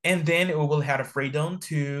 and then we will have a freedom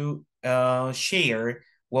to share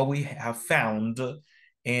what we have found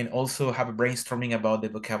and also have a brainstorming about the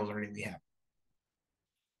vocabulary we have.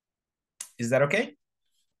 Is that okay?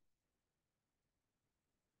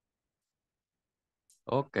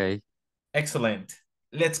 Okay. Excellent.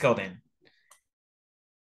 Let's go then.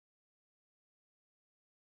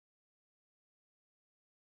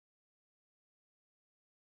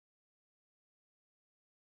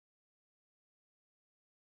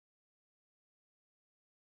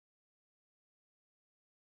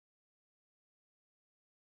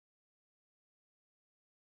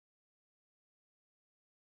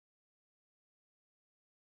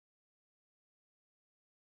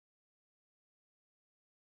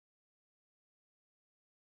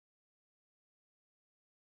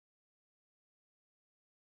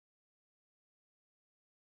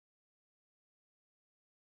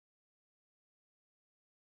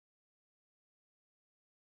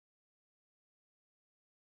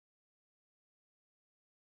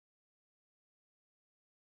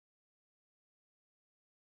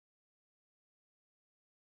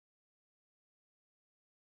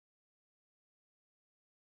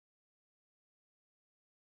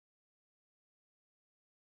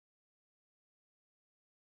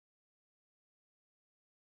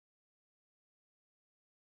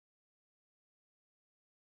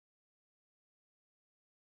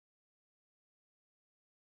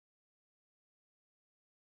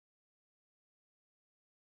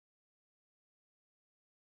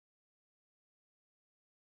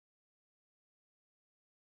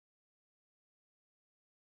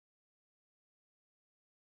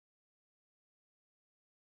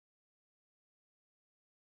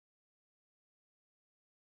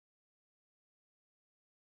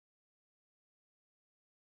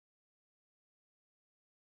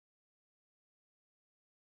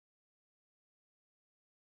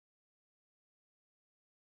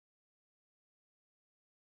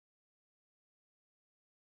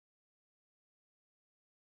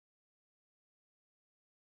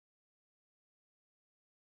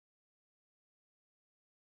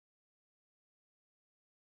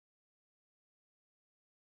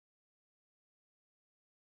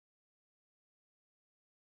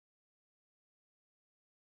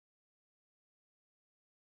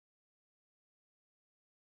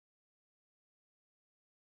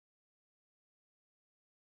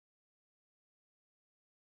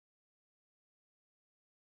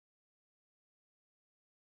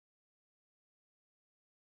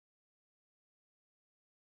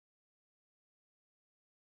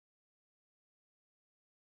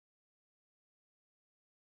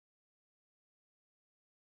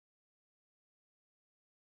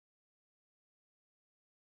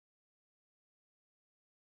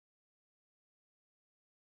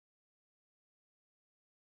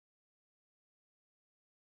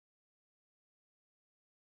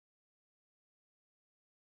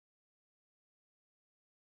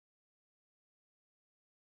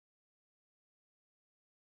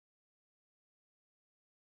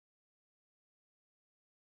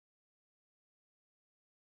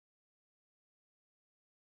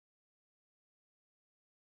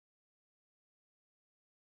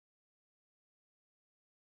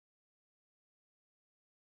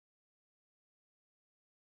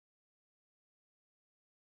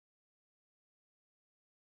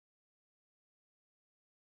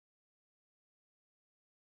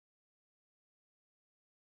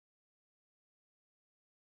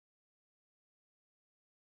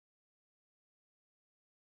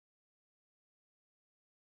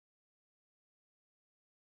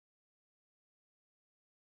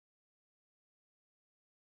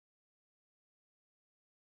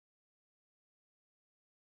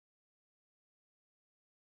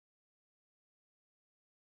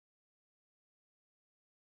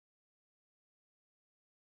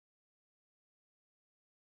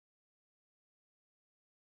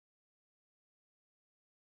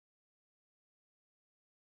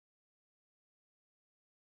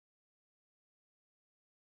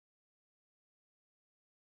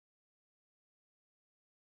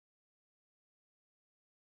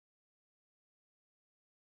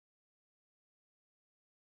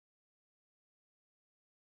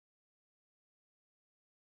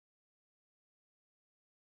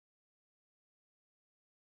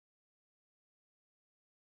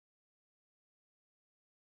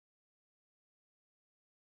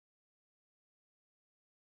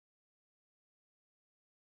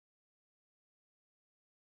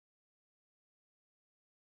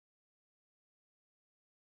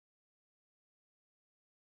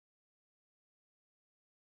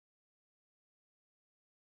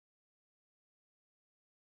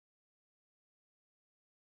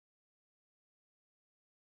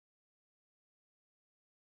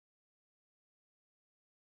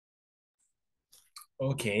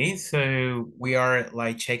 Okay, so we are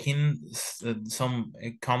like checking some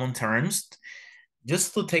common terms.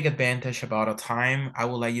 Just to take advantage about a time, I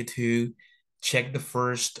would like you to check the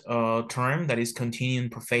first term, that is continuing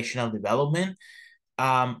professional development.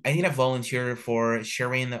 I need a volunteer for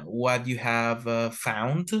sharing what you have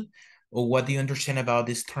found, or what do you understand about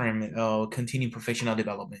this term, continuing professional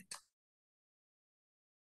development.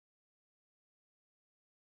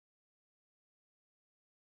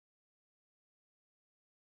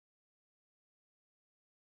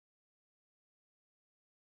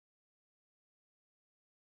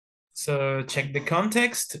 So check the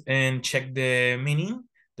context and check the meaning,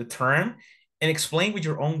 the term, and explain with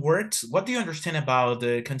your own words, what do you understand about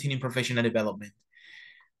the continuing professional development?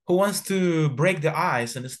 Who wants to break the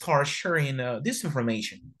ice and start sharing this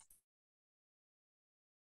information?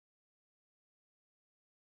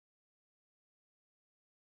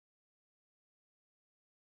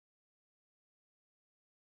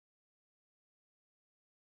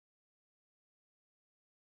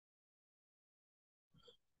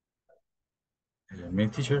 Me,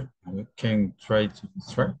 teacher, can try to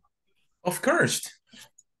start. Of course.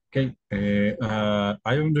 Okay, I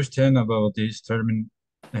understand about this term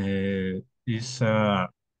is, for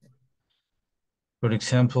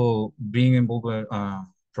example, being involved in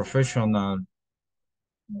professional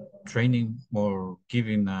training or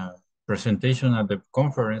giving a presentation at the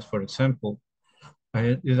conference, for example,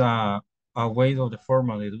 is a way of the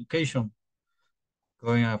formal education,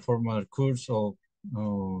 going a formal course or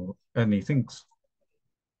anything,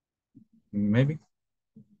 maybe.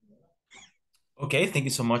 Okay, thank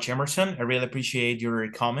you so much, Emerson. I really appreciate your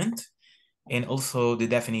comment and also the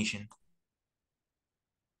definition.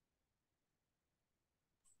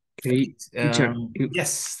 Okay, teacher.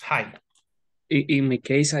 Yes, hi. In my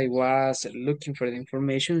case, I was looking for the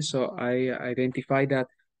information, so I identified that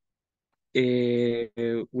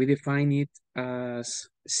we define it as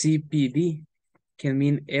CPD, can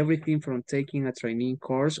mean everything from taking a training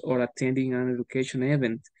course or attending an education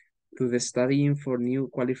event to the studying for new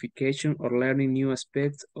qualification or learning new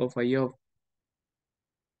aspects of a job.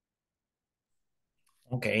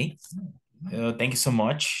 Okay, thank you so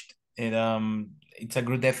much. It's a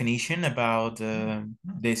good definition about the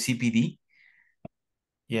CPD.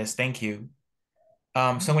 Yes, thank you.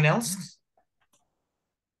 Someone else?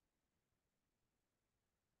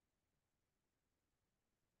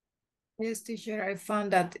 Yes, teacher, I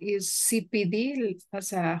found that is CPD,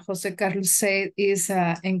 as Jose Carlos said, is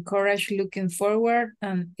encourage looking forward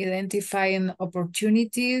and identifying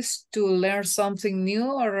opportunities to learn something new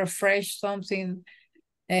or refresh something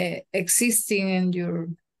existing in your,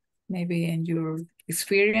 maybe in your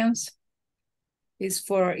experience. Is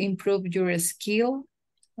for improve your skill,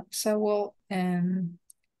 so well, and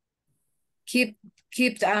keep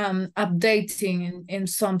updating in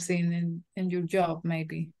something in your job,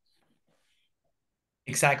 maybe.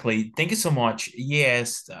 Exactly. Thank you so much.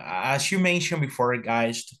 Yes, as you mentioned before,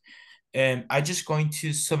 guys, I'm just going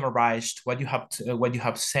to summarize what you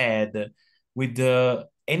have said with the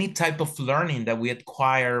any type of learning that we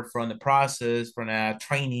acquire from the process, from a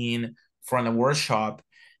training, from a workshop.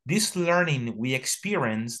 This learning we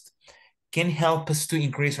experienced can help us to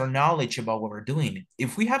increase our knowledge about what we're doing.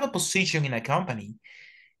 If we have a position in a company,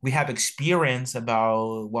 we have experience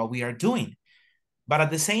about what we are doing. But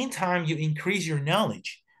at the same time, you increase your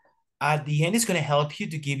knowledge. At the end, it's going to help you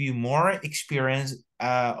to give you more experience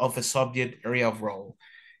of a subject area of role.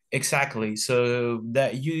 Exactly. So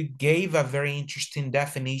that you gave a very interesting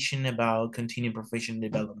definition about continuing professional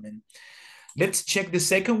development. Let's check the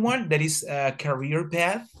second one. That is career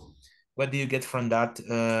path. What do you get from that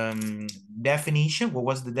definition? What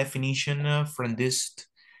was the definition from this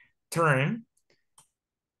term?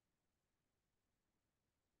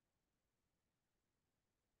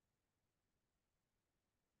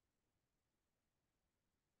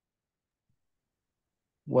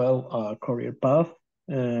 Well, a career path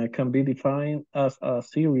can be defined as a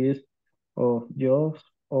series of jobs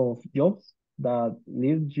that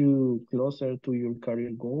lead you closer to your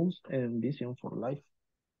career goals and vision for life.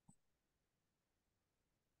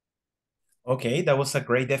 Okay, that was a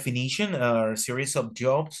great definition. A series of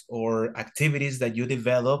jobs or activities that you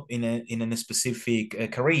develop in a specific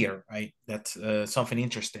career, right? That's something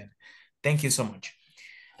interesting. Thank you so much.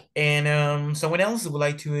 And someone else would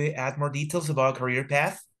like to add more details about career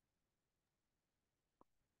path?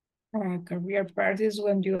 Career path is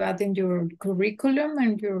when you add in your curriculum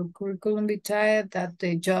and your curriculum vitae that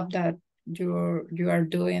the job that you are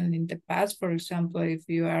doing in the past. For example, if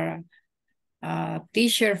you are a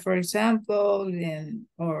teacher, for example,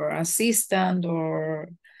 or assistant or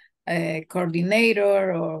a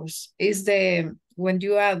coordinator, or is the when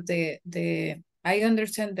you add I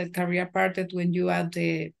understand the career part that when you add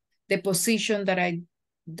the position that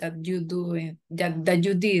you do that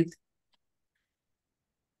you did.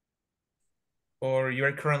 Or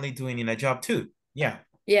you're currently doing in a job too. Yeah.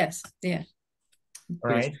 Yes. Yeah. All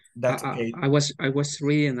right. That's okay. I was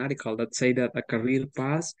reading an article that say that a career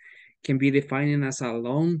path can be defined as a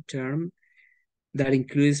long term that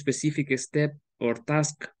includes specific step or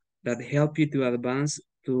task that help you to advance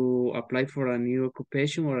to apply for a new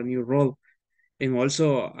occupation or a new role. And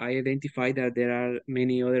also I identify that there are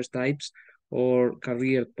many other types or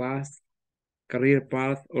career path,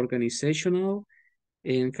 organizational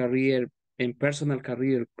and personal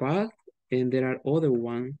career path. And there are other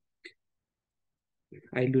one.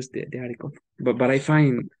 I lose the article, but I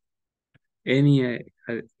find any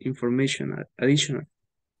information additional.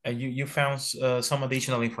 You found some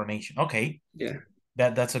additional information. Okay. Yeah.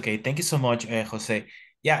 That's okay. Thank you so much, Jose.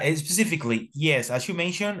 Yeah, specifically, yes, as you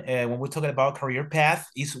mentioned, when we're talking about career path,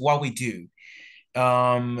 is what we do.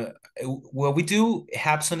 What we do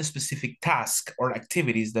have some specific tasks or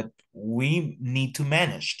activities that we need to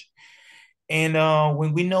manage. And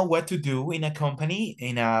when we know what to do in a company,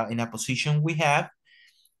 in a position we have,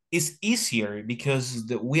 it's easier because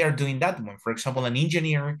we are doing that one. For example, an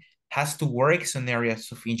engineer has to work some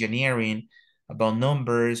areas of engineering about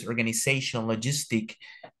numbers, organization, logistic,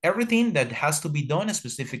 everything that has to be done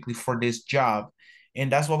specifically for this job.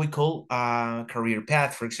 And that's what we call a career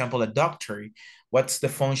path. For example, a doctor. What's the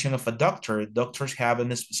function of a doctor? Doctors have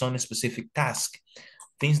some specific task,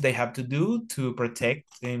 things they have to do to protect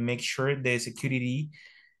and make sure the security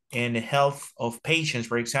and the health of patients,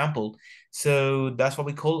 for example. So that's what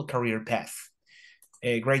we call a career path.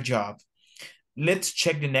 A great job. Let's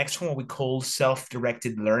check the next one, what we call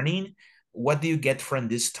self-directed learning. What do you get from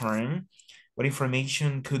this term? What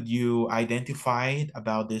information could you identify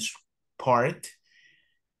about this part?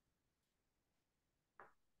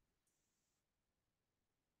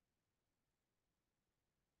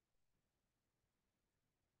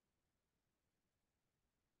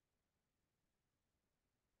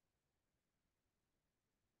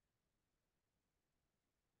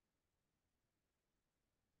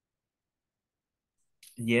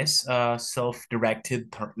 Yes,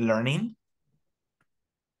 self-directed learning.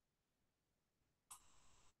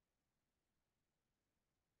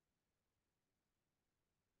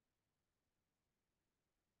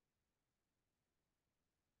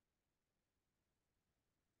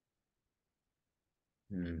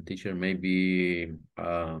 Teacher, maybe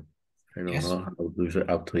I don't know how to use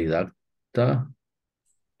autodidacta.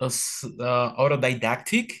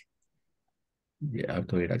 Autodidactic? Yeah,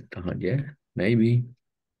 autodidacta, yeah, maybe.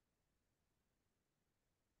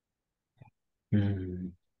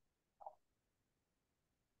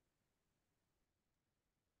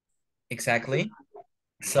 Exactly.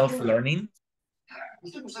 Self-learning.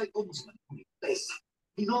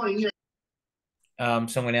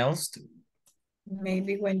 Someone else?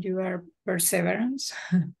 Maybe when you are perseverance.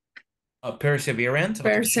 Perseverant.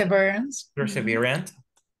 Perseverance. Perseverant.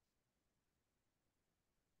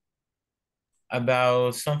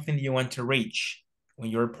 About something you want to reach. When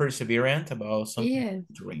you're perseverant about something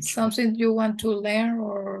to reach. Something you want to learn,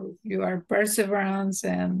 or you are perseverance.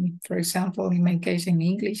 And for example, in my case in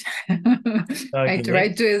English, Okay. I try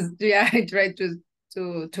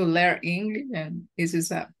to learn English, and this is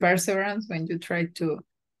a perseverance when you try to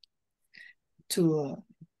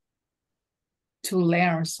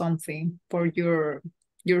learn something for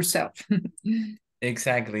yourself.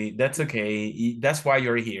 Exactly. That's okay. That's why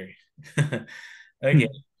you're here. Okay.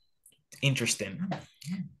 Interesting.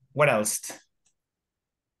 What else?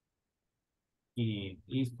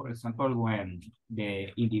 Is, for example, when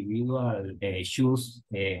the individual choose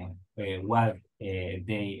what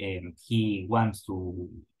he wants to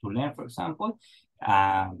learn, for example,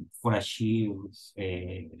 for achieve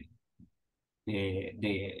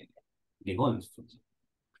the goals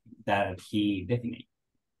that he defined.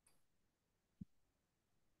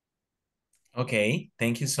 Okay,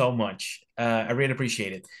 thank you so much. I really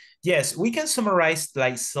appreciate it. Yes, we can summarize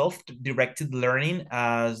like self-directed learning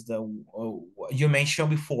as you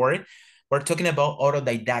mentioned before. We're talking about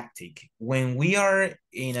autodidactic. When we are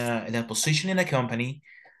in a position in a company,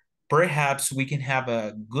 perhaps we can have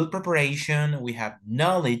a good preparation, we have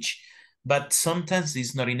knowledge, but sometimes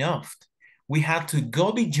it's not enough. We have to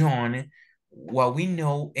go beyond what we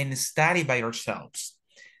know and study by ourselves.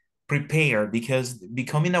 Prepare, because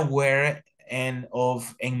becoming aware and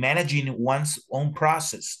managing one's own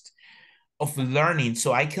process of learning,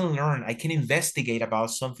 so I can learn, I can investigate about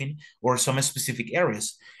something or some specific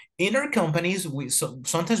areas. In our companies,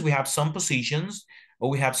 sometimes we have some positions or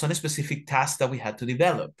we have some specific tasks that we had to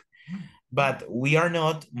develop. But we are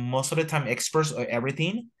not most of the time experts on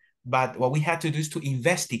everything. But what we had to do is to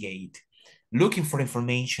investigate, looking for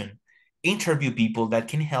information, interview people that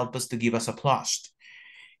can help us to give us a plus.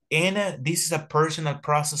 And this is a personal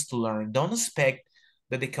process to learn. Don't expect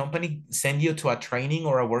that the company send you to a training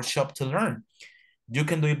or a workshop to learn. You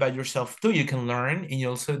can do it by yourself too. You can learn, and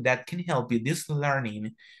also that can help you. This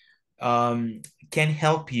learning can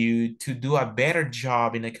help you to do a better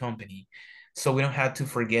job in a company. So we don't have to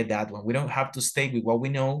forget that one. We don't have to stay with what we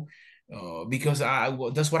know because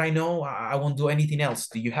that's what I know. I won't do anything else.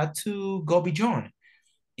 You have to go beyond,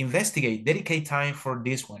 investigate, dedicate time for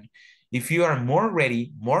this one. If you are more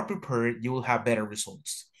ready, more prepared, you will have better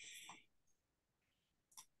results.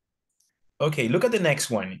 Okay, look at the next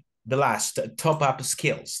one. The last, top up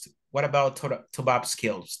skills. What about top up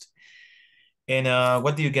skills? And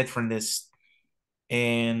what do you get from this?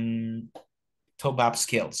 And top up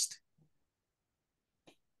skills.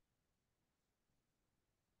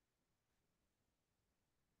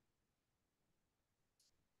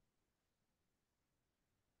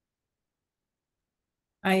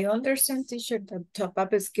 I understand, teacher, that top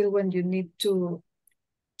up a skill when you need to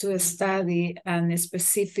study a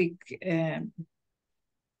specific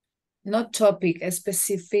not topic, a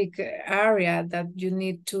specific area that you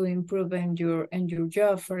need to improve in your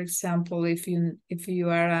job. For example, if you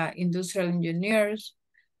are industrial engineers,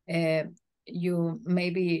 you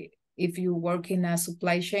maybe if you work in a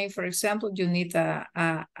supply chain, for example, you need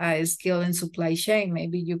a skill in supply chain.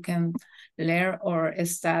 Maybe you can learn or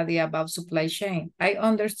study about supply chain. I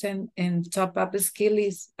understand, and top up skill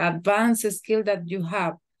is advanced skill that you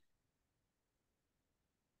have.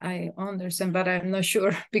 I understand, but I'm not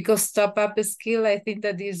sure because top up skill, I think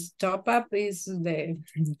that this top up is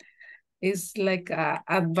like a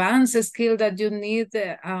advanced skill that you need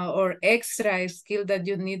or extra skill that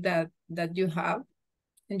you need that you have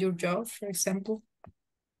in your job, for example.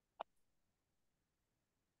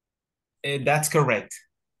 That's correct.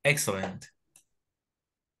 Excellent.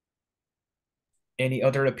 Any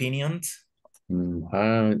other opinions?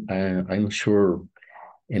 I'm sure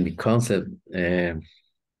in the concept,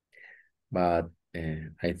 but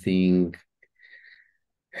I think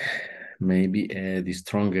maybe the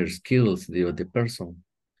stronger skills of the person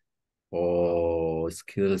or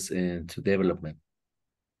skills to development.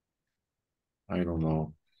 I don't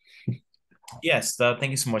know. Yes,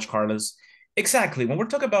 thank you so much, Carlos. Exactly. When we're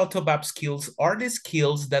talking about top up skills, are the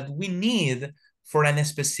skills that we need for a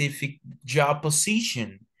specific job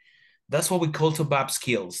position. That's what we call top up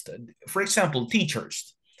skills. For example,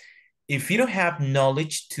 teachers. If you don't have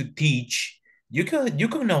knowledge to teach, you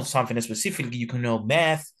can know something specifically. You can know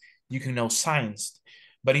math, you can know science.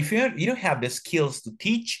 But if you don't have the skills to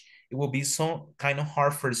teach, it will be so kind of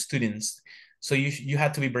hard for students. So you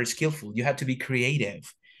have to be very skillful. You have to be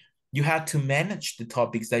creative. You have to manage the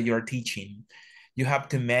topics that you're teaching. You have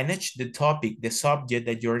to manage the topic, the subject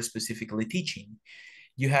that you're specifically teaching.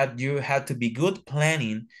 You have to be good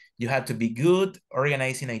planning. You have to be good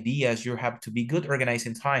organizing ideas. You have to be good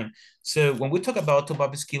organizing time. So when we talk about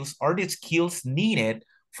top-up skills, are the skills needed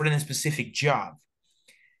for a specific job?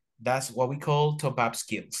 That's what we call top-up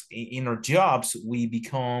skills. In our jobs, we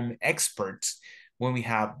become experts when we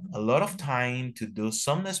have a lot of time to do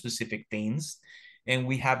some specific things, and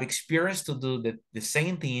we have experience to do the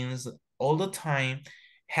same things all the time,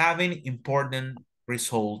 having important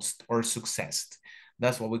results or success.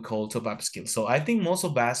 That's what we call top-up skills. So I think most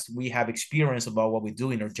of us, we have experience about what we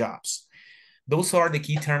do in our jobs. Those are the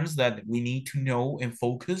key terms that we need to know and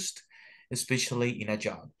focused, especially in a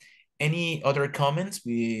job. Any other comments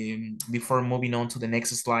before moving on to the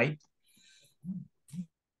next slide?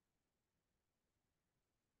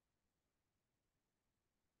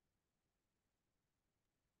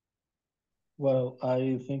 Well,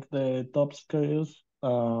 I think the top skills, there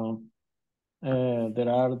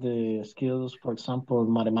are the skills, for example,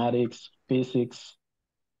 mathematics, physics,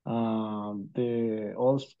 the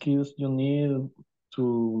all skills you need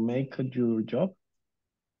to make your job,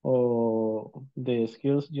 or the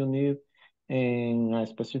skills you need in a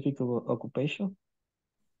specific occupation.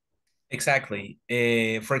 Exactly.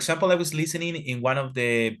 For example, I was listening in one of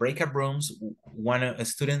the breakout rooms, a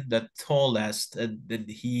student that told us that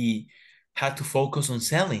he had to focus on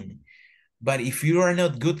selling. But if you are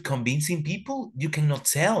not good convincing people, you cannot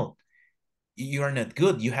sell. You are not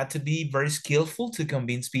good. You have to be very skillful to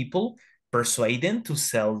convince people, persuade them to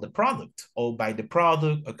sell the product or buy the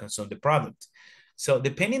product or consume the product. So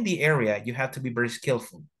depending the area, you have to be very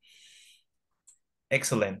skillful.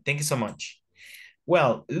 Excellent. Thank you so much.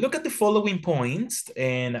 Well, look at the following points,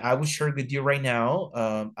 and I will share with you right now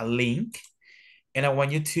a link. And I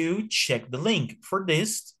want you to check the link. For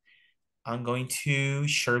this, I'm going to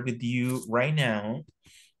share with you right now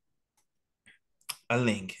a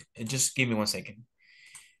link. Just give me 1 second.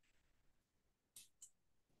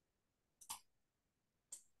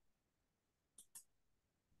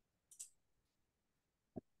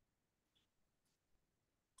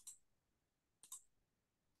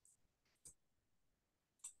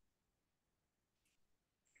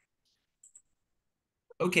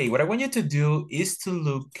 Okay, what I want you to do is to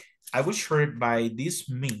look, I will share it by this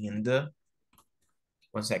means.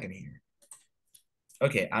 1 second here.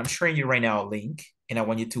 Okay, I'm sharing you right now a link, and I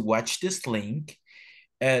want you to watch this link.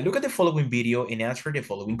 Look at the following video and answer the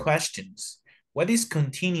following questions. What is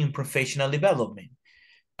continuing professional development?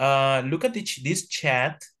 Look at this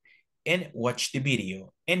chat and watch the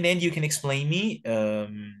video. And then you can explain me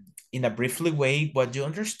in a briefly way what you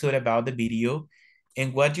understood about the video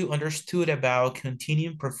and what you understood about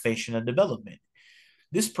continuing professional development.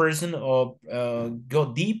 This person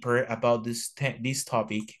go deeper about this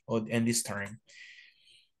topic and this term.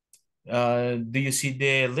 Do you see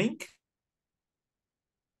the link?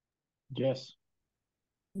 Yes.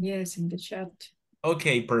 Yes, in the chat.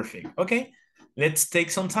 Okay, perfect. Okay, let's take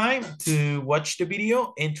some time to watch the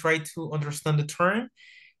video and try to understand the term.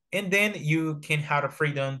 And then you can have a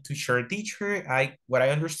freedom to share a teacher. What I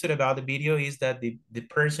understood about the video is that the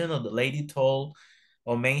person or the lady told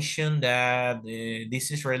or mentioned that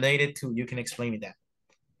this is related to, you can explain me that.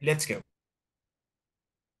 Let's go.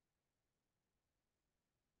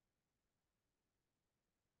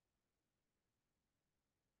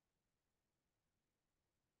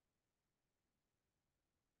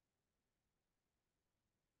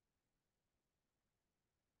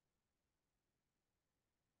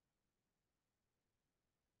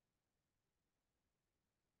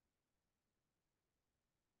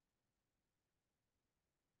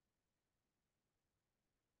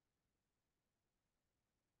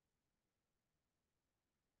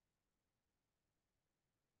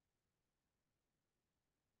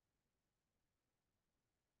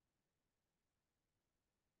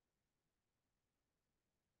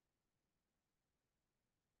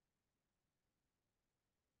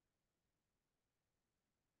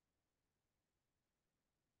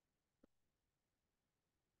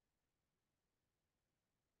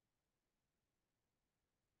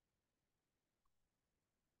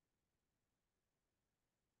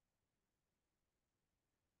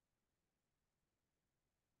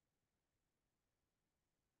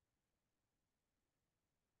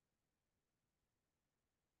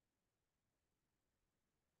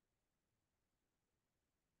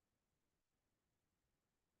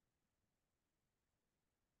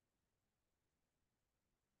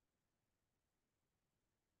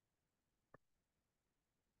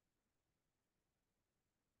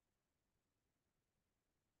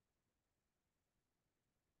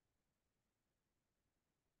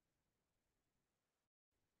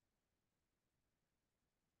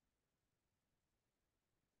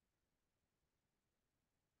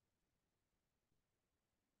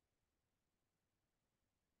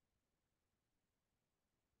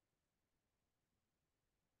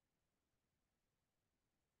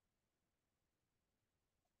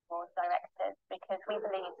 Directors, because we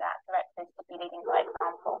believe that directors should be leading by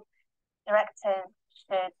example. Directors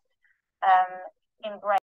should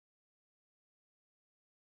embrace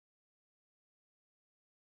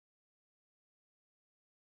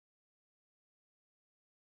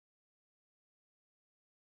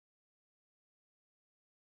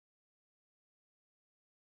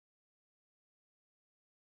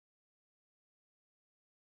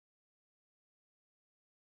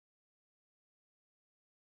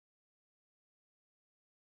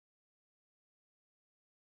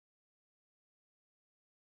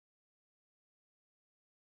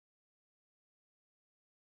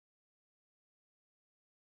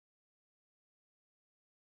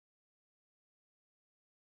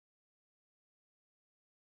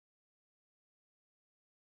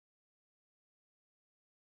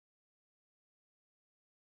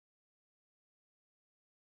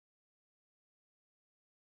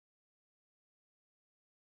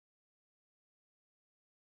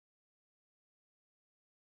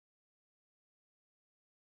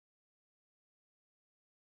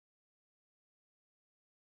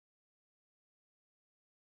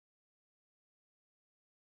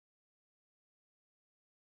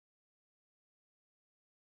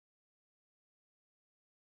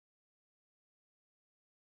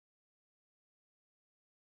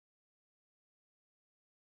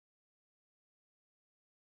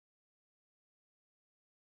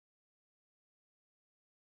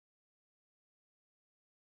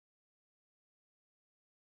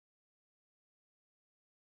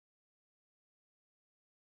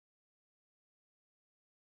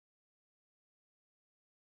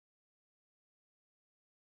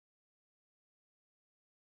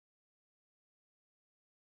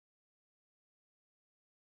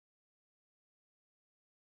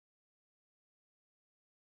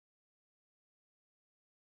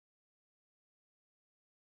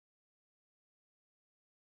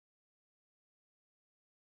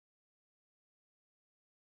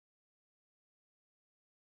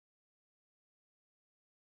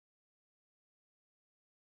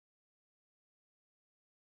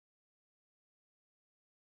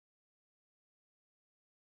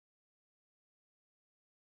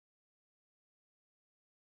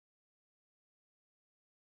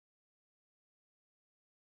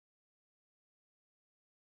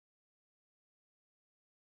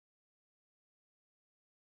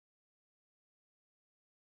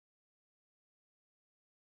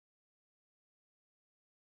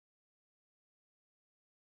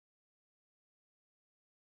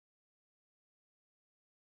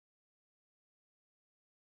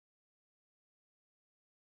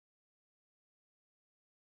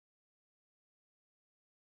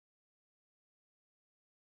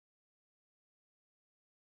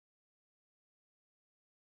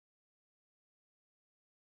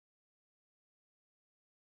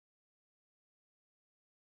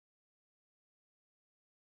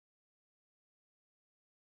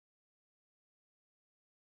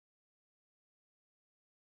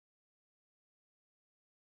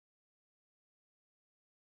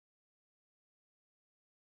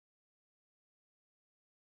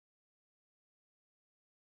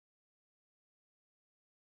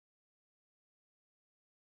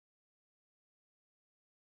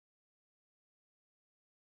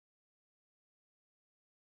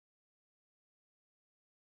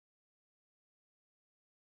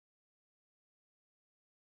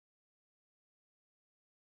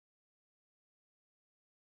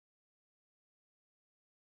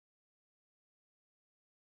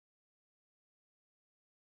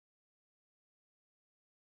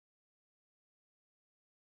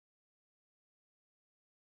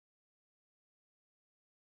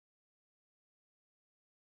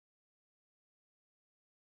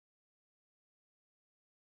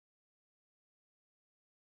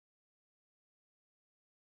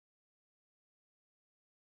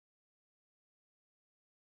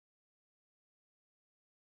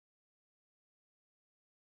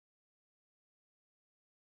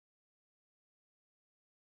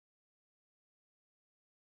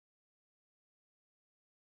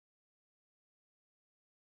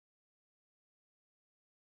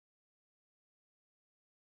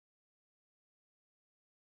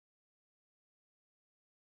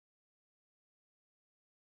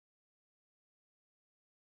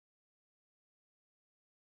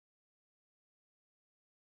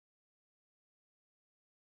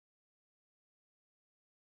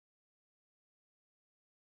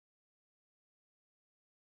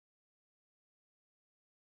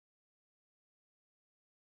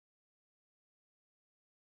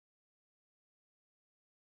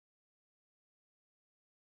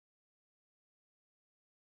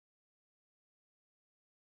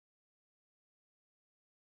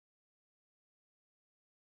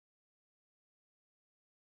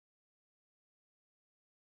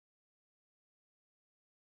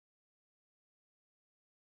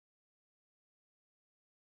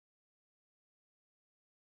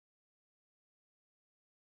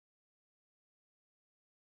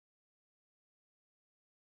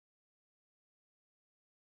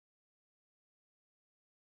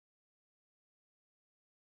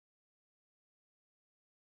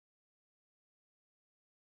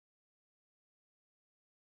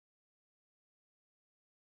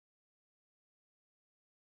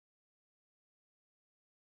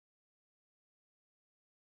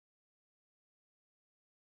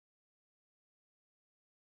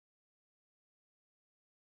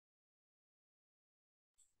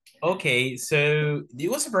Okay, so it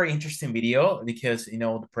was a very interesting video because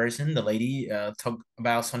the lady talked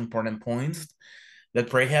about some important points that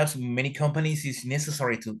perhaps many companies is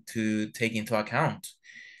necessary to take into account,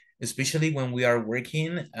 especially when we are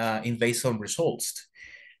working in based on results,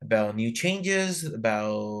 about new changes,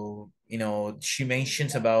 about she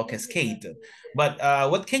mentions about cascade. But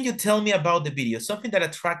what can you tell me about the video? Something that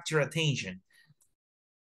attracts your attention.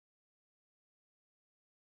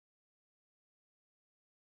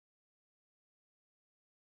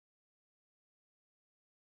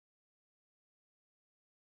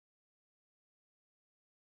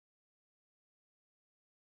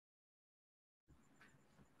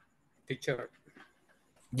 Teacher.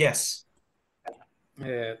 Yes.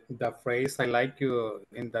 The phrase I like you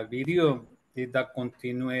in the video is the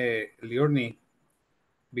continue learning,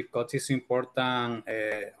 because it's important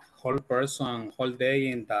whole person, whole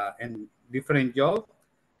day in different job,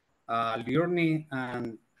 learning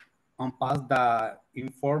and on past the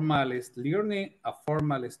informalist learning, a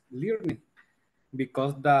formalist learning,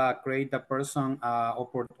 because the create the person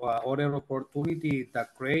other opportunity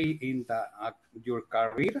that create in the your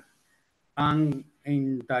career and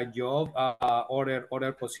in the job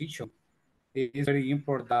other position. It is very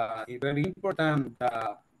important. It's very important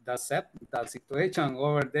the set the situation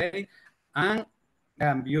over there and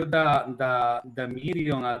view the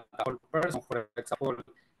medium at the whole person. For example,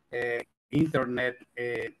 internet,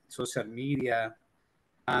 social media,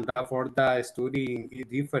 and for the studying is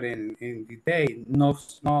different in the day. No,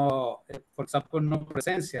 for example, no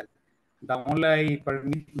presencial. The only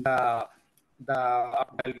permit the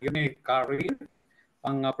learning career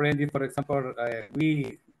and apprending, for example,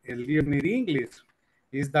 we learning English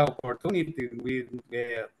is the opportunity with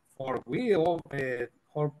for we all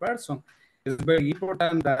whole person. It's very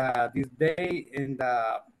important that this day in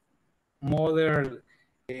the modern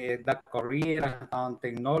the career and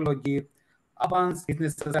technology advance is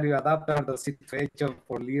necessary to adapt to the situation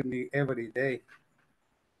for learning every day.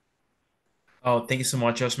 Oh, thank you so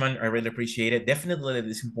much, Osman. I really appreciate it. Definitely, it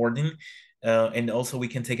is important. And also we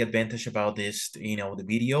can take advantage about this, the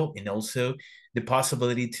video, and also the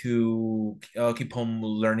possibility to keep on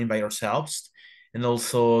learning by ourselves, and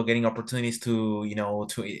also getting opportunities to,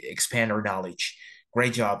 to expand our knowledge.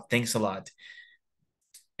 Great job. Thanks a lot.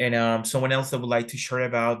 And someone else that would like to share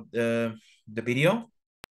about the video?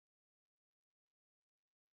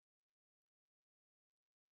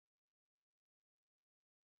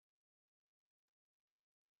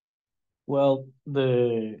 Well,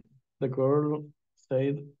 the girl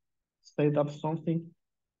said said up something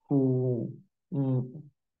who mm,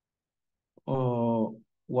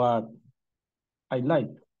 what I like.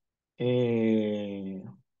 The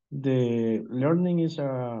learning is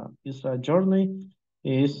a journey,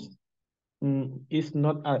 is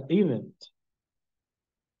not an event.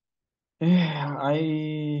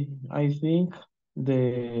 I think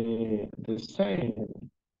the same.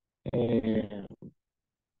 Uh,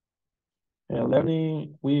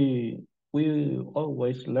 Learning, we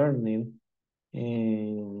always learning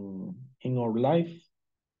in our life,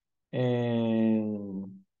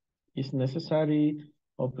 and it's necessary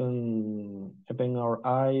open our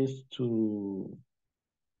eyes to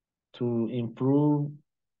improve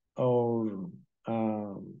our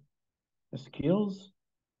skills.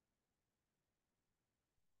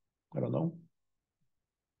 I don't know.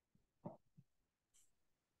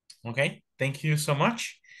 Okay, thank you so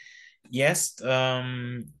much. Yes,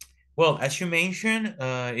 well, as you mentioned,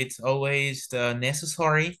 it's always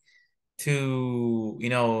necessary to,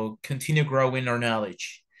 continue growing our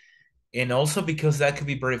knowledge. And also because that could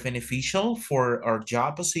be very beneficial for our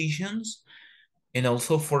job positions and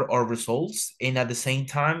also for our results, and at the same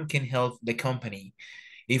time can help the company.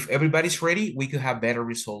 If everybody's ready, we could have better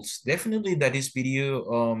results. Definitely that this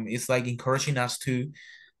video is like encouraging us to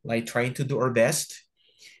like trying to do our best,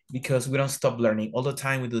 because we don't stop learning all the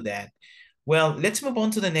time. We do that. Well, let's move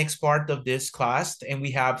on to the next part of this class, and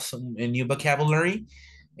we have some a new vocabulary,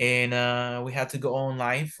 and we had to go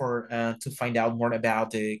online for to find out more about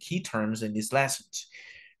the key terms in these lessons.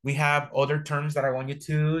 We have other terms that I want you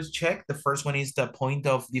to check. The first one is the point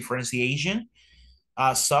of differentiation,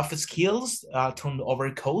 soft skills, turned over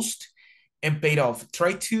cost, and paid off.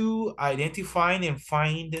 Try to identify and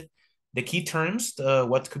find the key terms,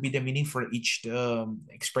 what could be the meaning for each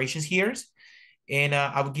expressions here. And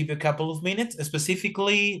I will give you a couple of minutes,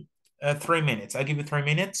 specifically 3 minutes. I'll give you 3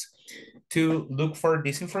 minutes to look for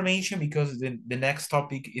this information, because the next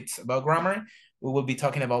topic, it's about grammar. We will be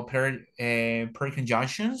talking about pair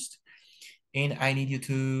conjunctions, and I need you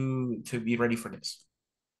to be ready for this.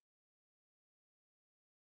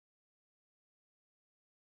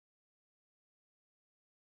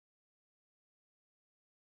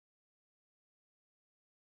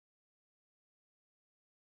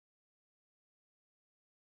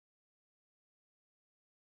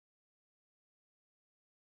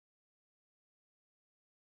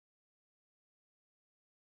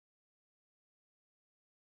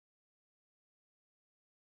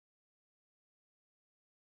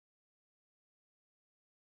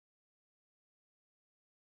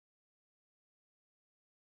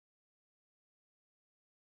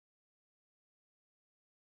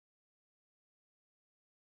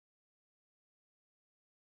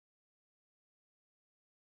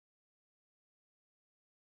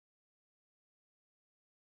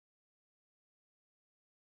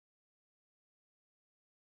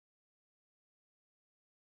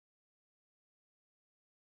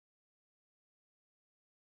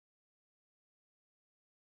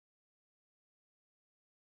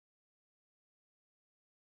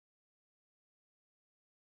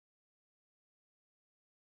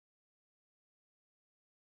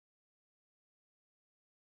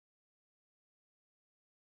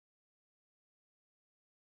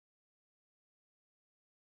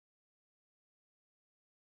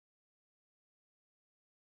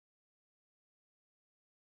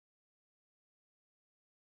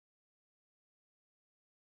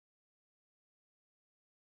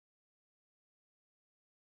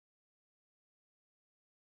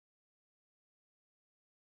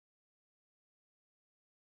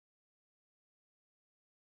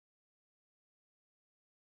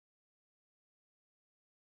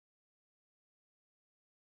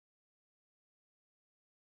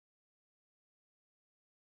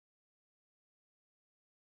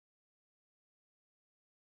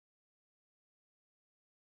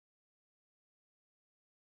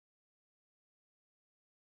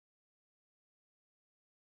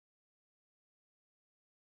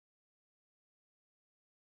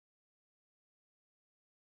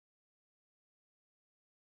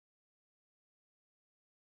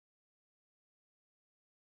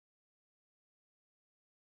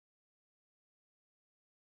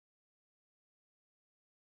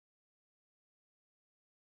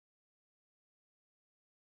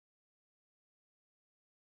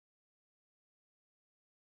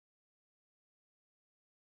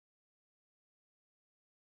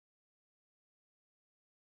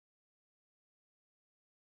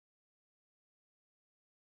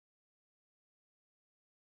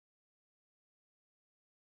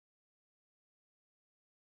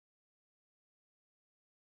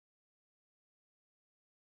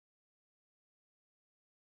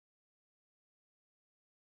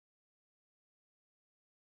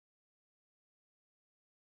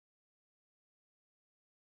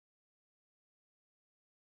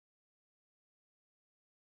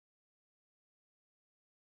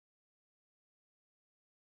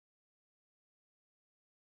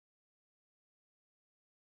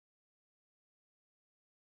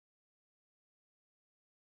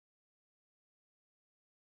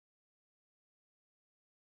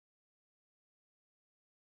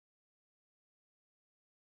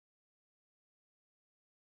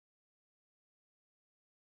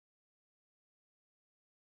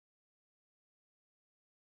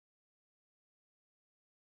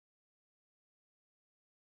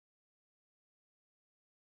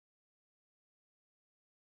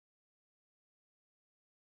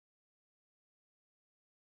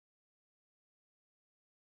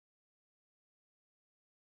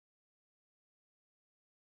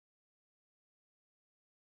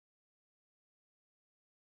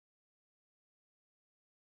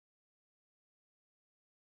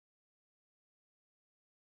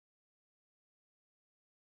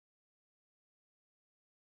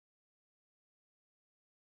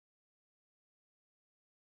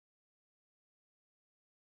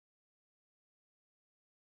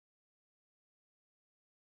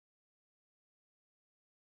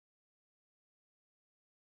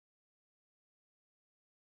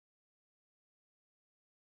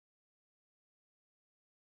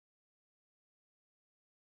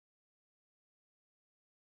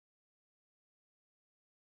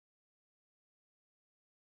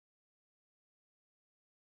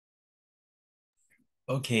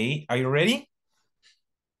 Okay, are you ready?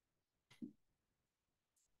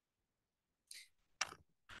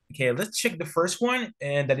 Okay, let's check the first one,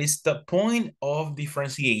 and that is the point of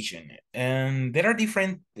differentiation. And there are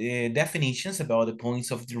different definitions about the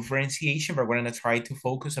points of differentiation, but we're gonna try to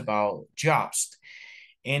focus about jobs.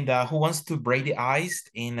 And who wants to break the ice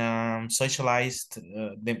and socialize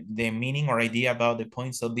the meaning or idea about the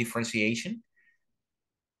points of differentiation?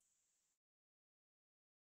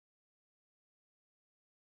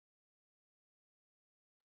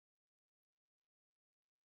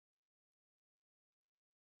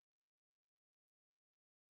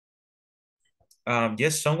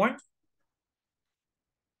 Yes, someone?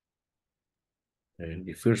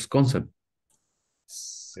 The first concept.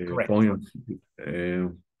 Correct. Point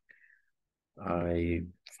I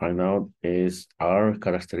find out is are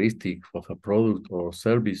characteristics of a product or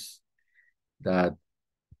service that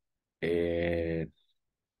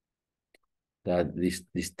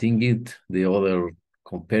distinguish the other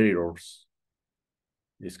competitors.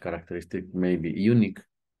 This characteristic may be unique.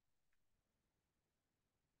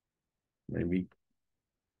 Maybe.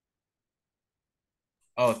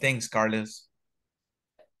 Oh, thanks, Carlos.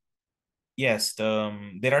 Yes,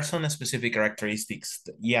 there are some specific characteristics.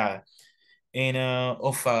 Yeah, and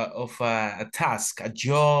of a task, a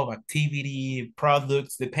job, activity,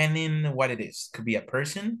 products, depending what it is. Could be a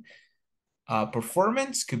person,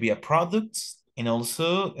 performance, could be a product, and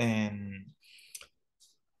also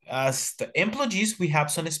as the employees, we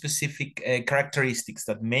have some specific characteristics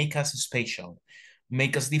that make us special,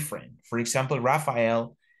 make us different. For example,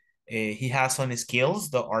 Rafael, he has some skills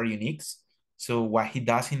that are unique. So what he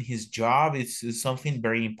does in his job is something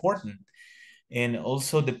very important. And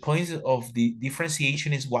also the point of the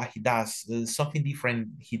differentiation is what he does, something different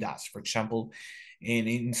he does. For example,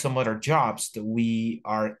 in some other jobs that we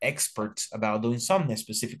are experts about doing something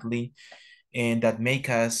specifically, and that make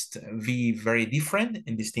us be very different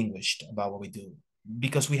and distinguished about what we do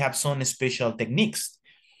because we have some special techniques.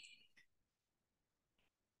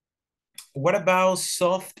 What about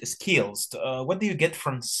soft skills? What do you get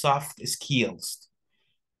from soft skills?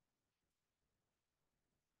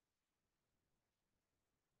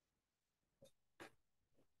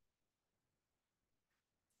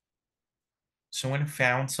 Someone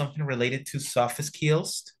found something related to soft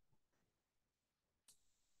skills?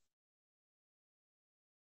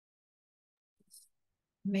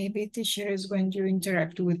 Maybe teacher is when you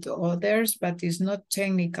interact with others, but it's not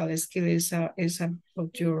technical skill, is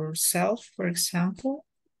about yourself, for example.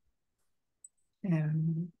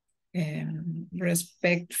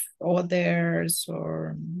 Respect others,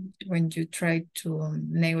 or when you try to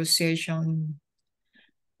negotiation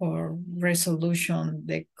or resolution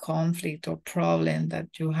the conflict or problem that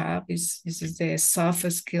you have, is the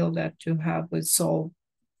soft skill that you have with solve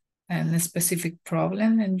a specific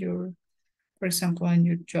problem and your, for example, in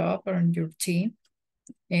your job or in your team.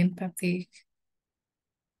 Empathy.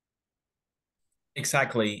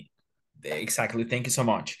 Exactly. Thank you so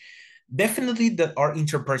much. Definitely that are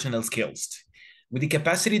interpersonal skills. With the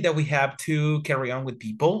capacity that we have to carry on with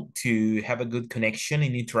people, to have a good connection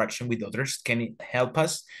and interaction with others, can help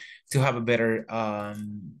us to have a better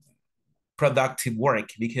productive work,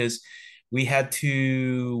 because we had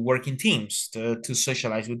to work in teams to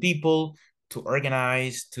socialize with people, to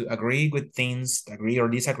organize, to agree with things, agree or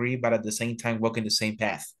disagree, but at the same time walk in the same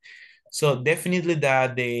path. So definitely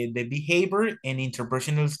that the behavior and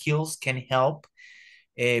interpersonal skills can help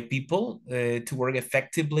people to work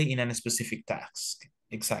effectively in a specific task.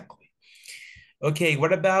 Exactly. Okay,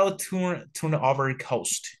 what about turnover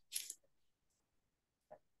cost?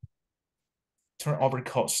 Turnover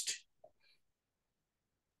cost.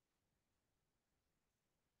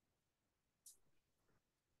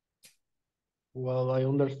 Well, I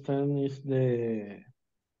understand is the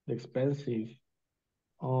expensive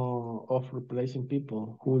of replacing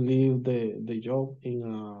people who leave the job in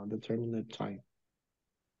a determined time.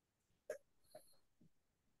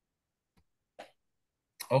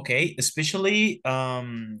 Okay, especially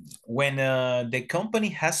when the company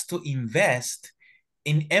has to invest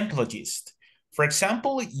in employees. For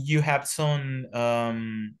example, you have some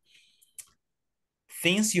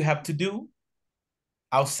things you have to do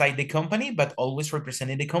outside the company, but always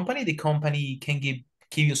representing the company. The company can give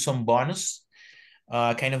you some bonus,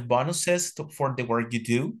 kind of bonuses for the work you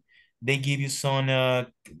do. They give you some,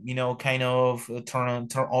 kind of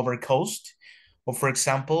turnover cost. Or for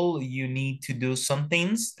example, you need to do some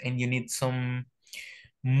things and you need some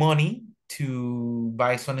money to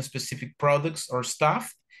buy some specific products or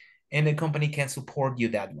stuff, and the company can support you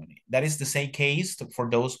that money. That is the same case for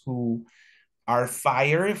those who are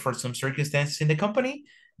fired for some circumstances in the company.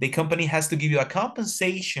 the company has to give you a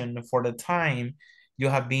compensation for the time you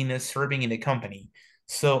have been serving in the company.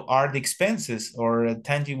 So are the expenses or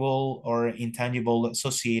tangible or intangible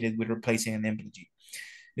associated with replacing an employee?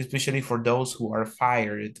 Especially for those who are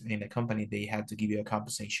fired in a company, they have to give you a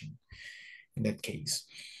compensation in that case.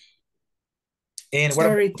 And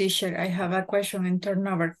sorry, teacher, I have a question in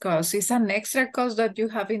turnover cost. Is an extra cost that you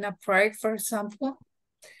have in a project, for example?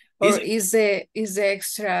 Or is the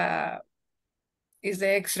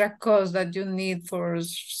extra cost that you need for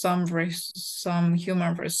some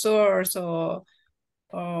human resource or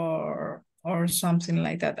something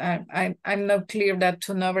like that? I'm not clear that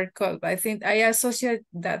turnover cost. I think I associate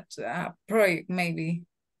that project maybe.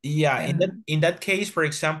 Yeah, in that case, for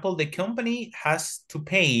example, the company has to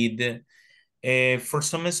pay for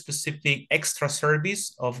some specific extra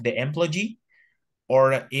service of the employee,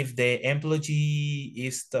 or if the employee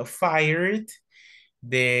is fired,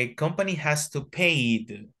 the company has to pay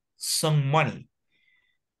some money.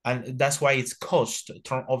 And that's why it's cost,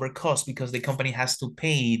 turnover cost, because the company has to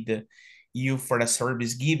pay you for the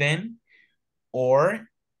service given or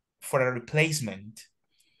for a replacement.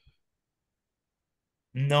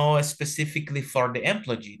 No, specifically for the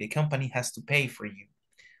employee, the company has to pay for you,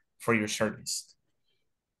 for your service.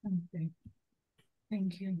 Okay,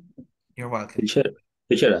 thank you. You're welcome. Teacher,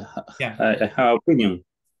 yeah. I have opinion.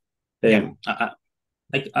 Yeah.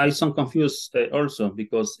 I some confused also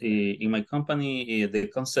because in my company, the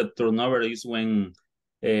concept turnover is when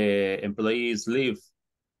employees leave,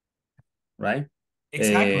 right?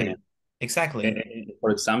 Exactly. Exactly. For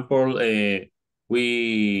example,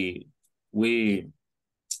 we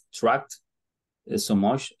tracked so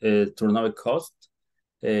much turnover cost.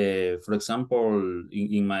 For example,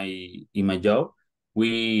 in my job,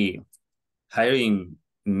 we hiring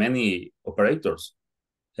many operators,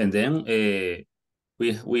 and then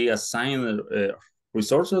we assign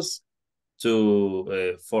resources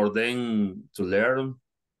to for them to learn.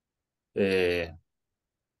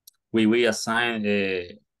 We assign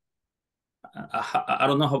I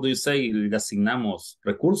don't know how do you say, le asignamos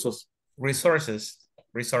recursos. Resources.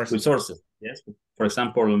 Yes. For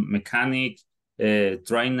example, mechanic,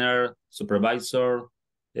 trainer, supervisor,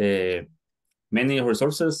 many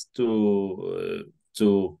resources to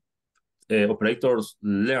operators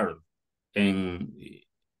learn in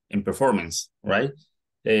performance, right?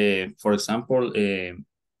 For example,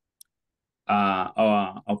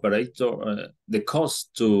 operator, the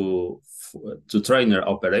cost to trainer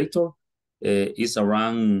operator is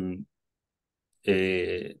around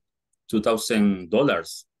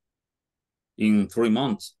 $2,000 in 3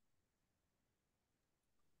 months.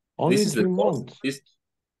 Only 3 months? This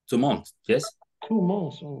 2 months, yes. 2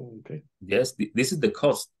 months, oh, okay. Yes, this is the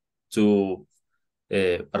cost to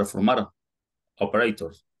para formar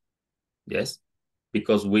operators, yes.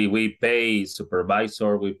 Because we pay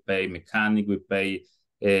supervisor, we pay mechanic, we pay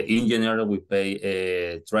engineer, we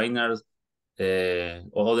pay trainers,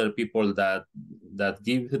 other people that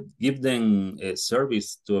give them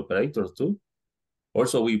service to operators too.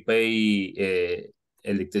 Also, we pay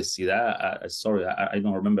electricidad. Sorry, I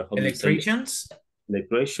don't remember how electricians.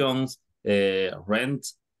 Electricians,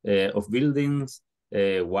 rent of buildings,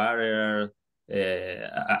 water,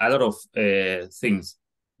 a lot of things.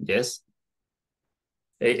 Yes.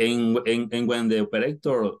 And when the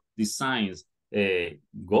operator decides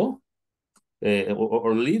go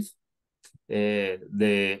or leave,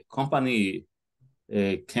 the company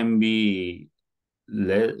can be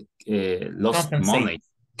lost money.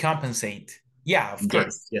 Compensate. Yeah, of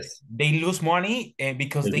course. Yes. They lose money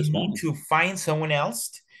because they need to find someone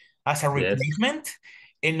else as a replacement.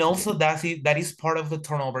 And also that is part of the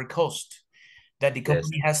turnover cost that the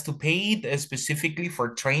company has to pay specifically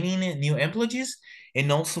for training new employees. And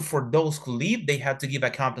also for those who leave, they have to give a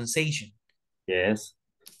compensation. Yes.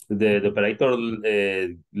 The operator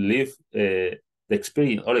leave the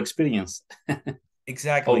experience.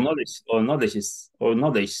 Exactly. Or knowledge.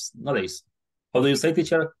 How do you say,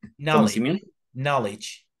 teacher? Knowledge. The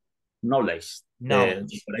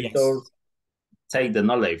operator take the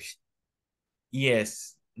knowledge.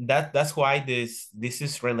 Yes, that's why this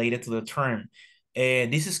is related to the term.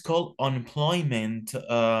 This is called unemployment,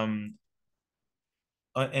 an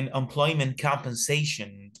employment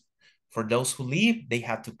compensation. For those who leave, they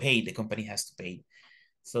have to pay. The company has to pay.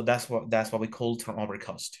 So that's what we call turnover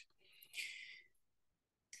cost.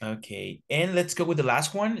 Okay, and let's go with the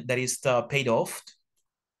last one. That is paid off.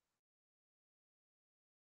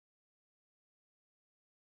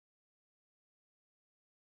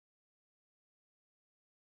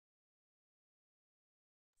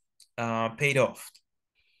 Paid off.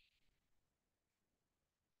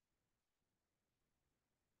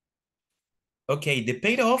 Okay, the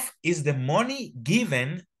paid off is the money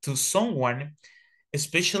given to someone,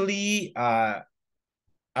 especially an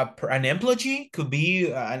employee, could be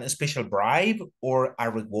a special bribe or a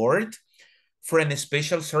reward for a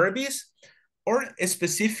special service, or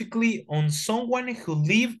specifically on someone who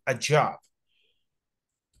leave a job.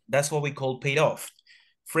 That's what we call paid off.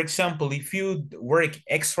 For example, if you work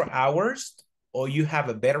extra hours or you have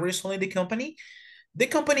a better result in the company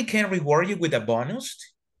can reward you with a bonus,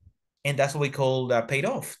 and that's what we call paid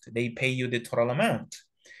off. They pay you the total amount.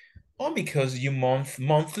 Or because you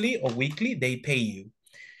monthly or weekly, they pay you.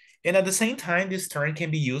 And at the same time, this term can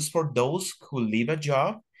be used for those who leave a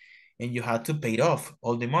job and you have to pay off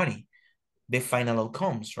all the money, the final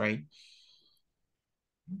outcomes, right?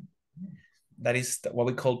 That is what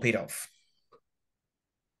we call paid off.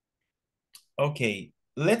 Okay,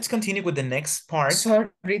 let's continue with the next part. Sorry,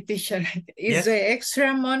 teacher. Is Yes. the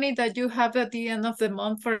extra money that you have at the end of the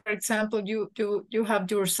month, for example, you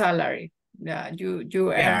have your salary. Yeah,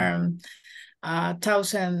 you earn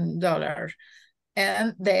 $1,000.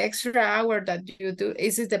 And the extra hour that you do,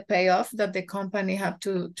 is it the payoff that the company have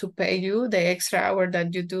to pay you? The extra hour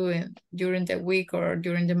that you do during the week or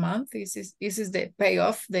during the month? Is this the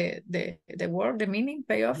payoff, the word, the meaning?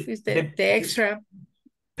 Payoff is the extra.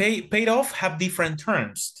 Paid off have different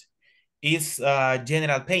terms. Is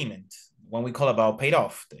general payment. When we call about paid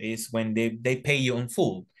off is when they pay you in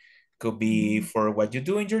full. Could be for what you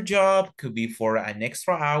do in your job, could be for an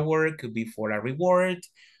extra hour, could be for a reward,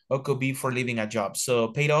 or could be for leaving a job. So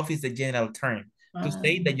paid off is the general term to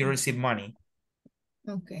say that you receive money.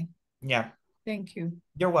 Okay. Yeah. Thank you.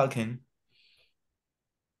 You're welcome.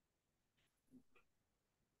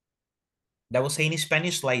 That was saying in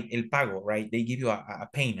Spanish like el pago, right? They give you a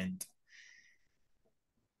payment.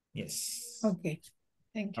 Yes. Okay.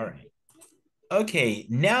 Thank you. All right. Okay,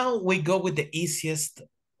 now we go with the easiest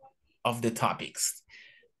of the topics,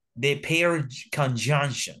 the paired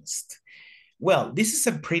conjunctions. Well, this is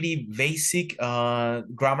a pretty basic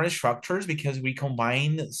grammar structures because we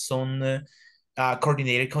combine some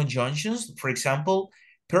coordinated conjunctions. For example,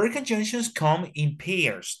 paired conjunctions come in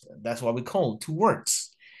pairs. That's what we call two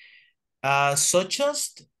words. Such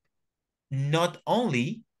as not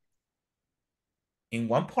only in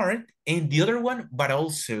one part, in the other one, but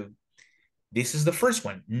also. This is the first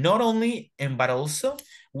one. Not only and but also,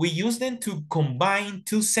 we use them to combine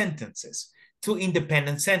two sentences, two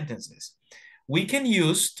independent sentences. We can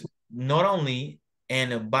use not only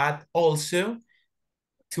and but also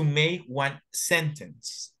to make one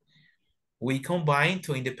sentence. We combine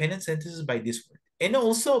two independent sentences by this word. And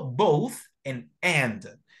also both and.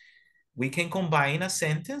 We can combine a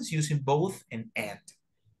sentence using both and.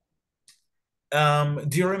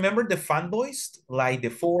 Do you remember the fanboys like the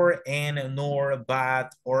for, and, nor,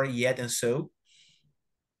 but, or, yet, and so?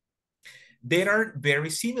 They are very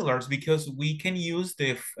similar because we can use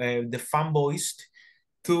the fanboys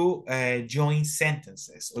to join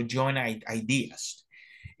sentences or join ideas.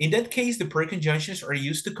 In that case, the preconjunctions are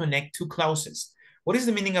used to connect two clauses. What is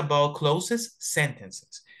the meaning about clauses?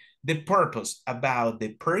 Sentences. The purpose about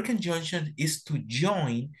the preconjunction is to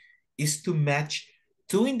join, is to match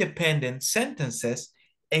two independent sentences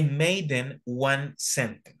and make them one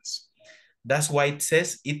sentence. That's why it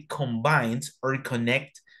says it combines or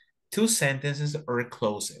connects two sentences or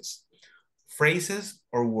clauses, phrases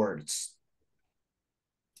or words,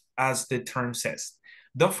 as the term says.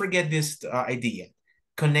 Don't forget this idea.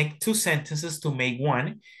 Connect two sentences to make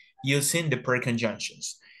one using the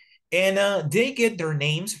preconjunctions. And they get their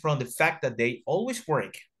names from the fact that they always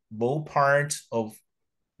work. Both parts of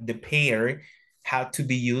the pair have to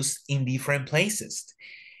be used in different places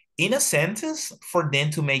in a sentence for them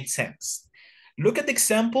to make sense. Look at the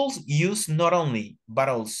examples, use not only, but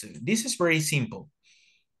also. This is very simple.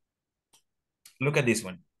 Look at this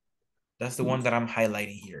one. That's the one that I'm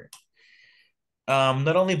highlighting here.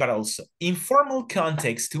 Not only, but also. Informal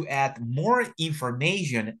context to add more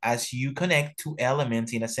information as you connect two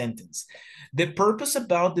elements in a sentence. The purpose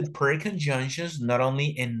about the preconjunctions, not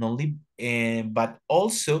only and only, but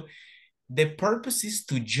also, the purpose is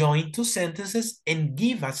to join two sentences and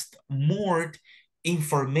give us more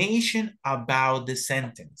information about the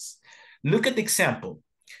sentence. Look at the example.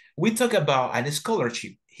 We talk about a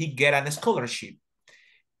scholarship. He got a scholarship.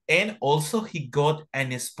 And also he got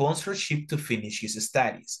a sponsorship to finish his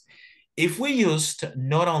studies. If we used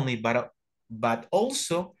not only, but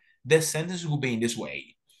also, the sentence will be in this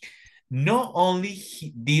way. Not only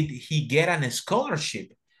did he get a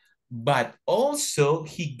scholarship, but also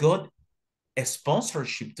he got a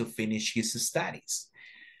sponsorship to finish his studies.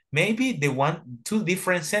 Maybe they want two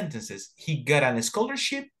different sentences. He got a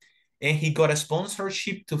scholarship and he got a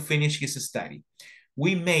sponsorship to finish his study.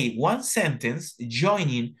 We made one sentence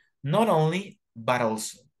joining not only, but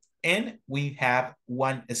also. And we have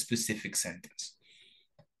one specific sentence.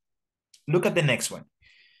 Look at the next one.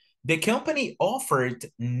 The company offered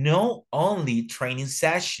not only training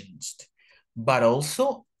sessions, but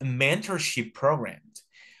also mentorship programs.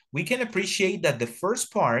 We can appreciate that the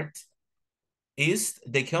first part is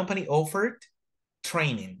the company offered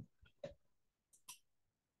training.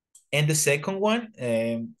 And the second one,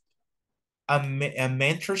 a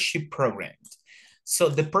mentorship program. So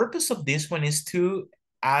the purpose of this one is to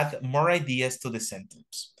add more ideas to the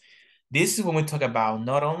sentence. This is when we talk about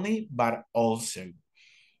not only, but also.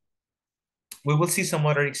 We will see some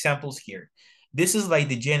other examples here. This is like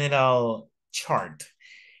the general chart.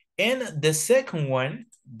 And the second one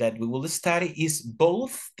that we will study is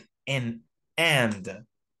both and.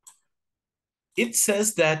 It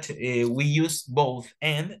says that we use both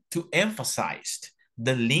and to emphasize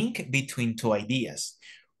the link between two ideas.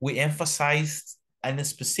 We emphasize a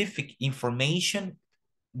specific information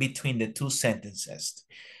between the two sentences.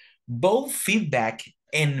 Both feedback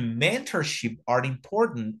and mentorship are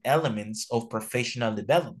important elements of professional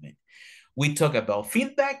development. We talk about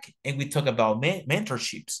feedback and we talk about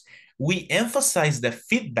mentorships. We emphasize the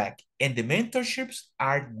feedback and the mentorships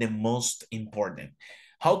are the most important.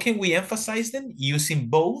 How can we emphasize them? Using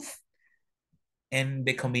both and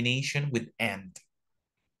the combination with and.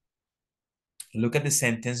 Look at the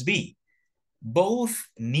sentence B. Both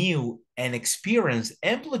new and experienced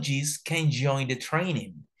employees can join the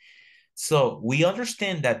training. So we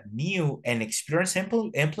understand that new and experienced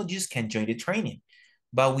employees can join the training,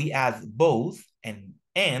 but we add both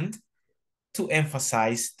and to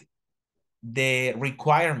emphasize the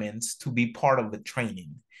requirements to be part of the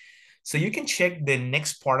training. So you can check the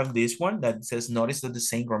next part of this one that says, notice that the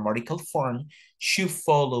same grammatical form should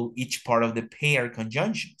follow each part of the pair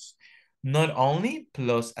conjunctions. Not only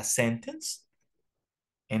plus a sentence,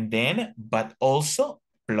 and then, but also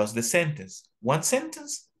plus the sentence. One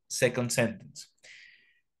sentence, second sentence.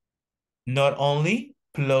 Not only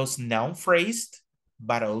plus noun phrased,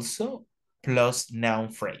 but also plus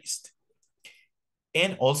noun phrased.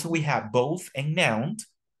 And also we have both and noun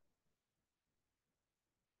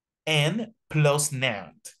and plus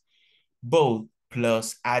noun. Both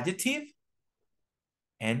plus adjective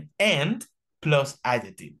and plus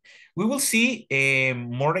adjective. We will see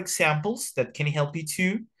more examples that can help you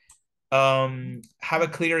to have a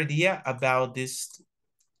clear idea about this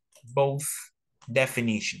both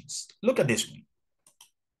definitions. Look at this one.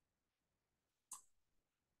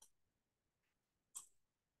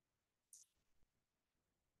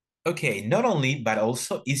 Okay, not only, but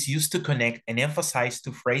also is used to connect and emphasize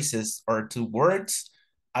two phrases or two words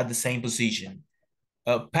at the same position.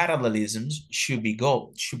 Parallelisms should be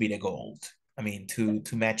the goal. I mean,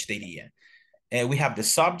 to match the idea. We have the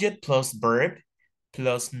subject plus verb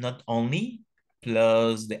plus not only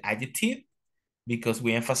plus the adjective, because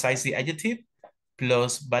we emphasize the adjective,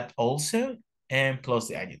 plus but also, and plus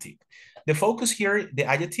the adjective. The focus here, the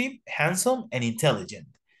adjective, handsome and intelligent.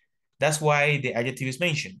 That's why the adjective is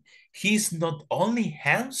mentioned. He's not only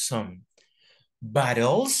handsome, but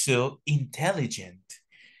also intelligent.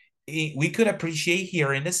 We could appreciate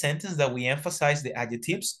here in the sentence that we emphasize the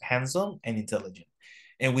adjectives, handsome and intelligent.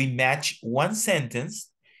 And we match one sentence.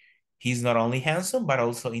 He's not only handsome, but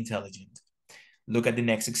also intelligent. Look at the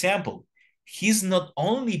next example. He's not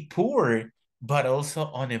only poor, but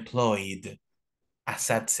also unemployed. A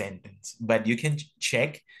sad sentence. But you can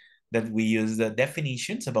check that we use the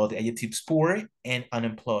definitions about the adjectives poor and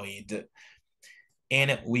unemployed.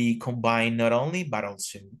 And we combine not only, but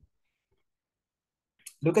also.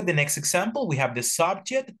 Look at the next example. We have the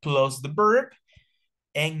subject plus the verb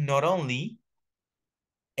and not only.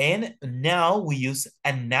 And now we use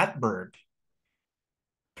an adverb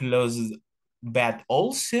plus but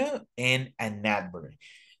also and an adverb.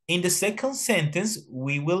 In the second sentence,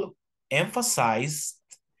 we will emphasize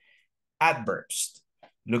adverbs.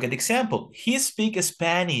 Look at the example. He speaks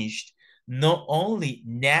Spanish not only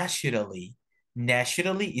naturally.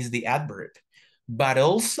 Naturally is the adverb, but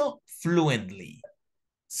also fluently.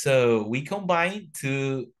 So we combine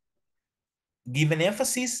to give an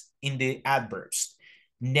emphasis in the adverbs,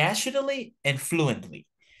 naturally and fluently.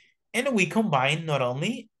 And we combine not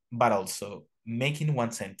only, but also, making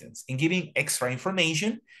one sentence and giving extra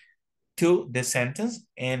information to the sentence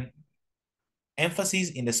and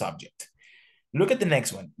emphasis in the subject. Look at the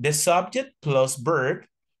next one. The subject plus verb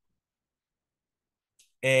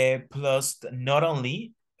plus not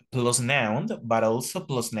only plus noun, but also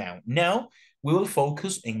plus noun. Now we will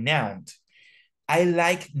focus in noun. I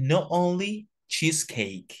like not only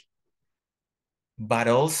cheesecake, but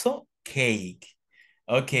also cake.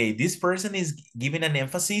 Okay, this person is giving an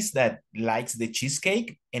emphasis that likes the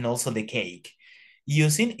cheesecake and also the cake.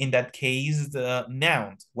 Using, in that case, the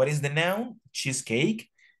noun. What is the noun? Cheesecake.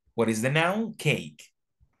 What is the noun? Cake.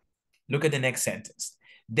 Look at the next sentence.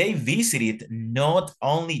 They visited not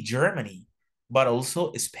only Germany, but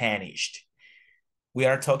also Spanish. We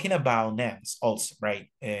are talking about nouns also, right?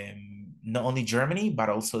 Not only Germany, but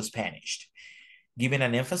also Spanish. Giving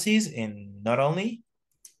an emphasis in not only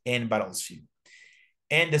and but also.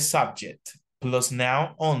 And the subject, plus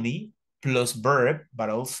noun only, plus verb, but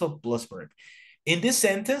also plus verb. In this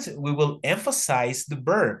sentence, we will emphasize the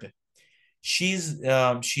verb. She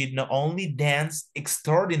not only danced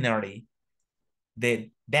extraordinarily, the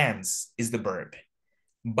dance is the verb,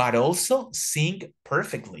 but also sing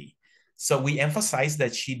perfectly. So we emphasize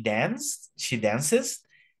that she dances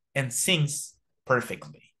and sings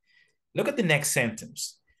perfectly. Look at the next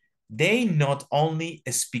sentence. They not only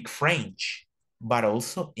speak French, but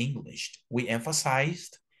also English. We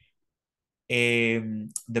emphasized the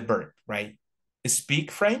verb, right? Speak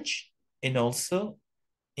French and also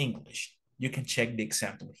English. You can check the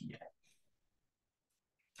example here.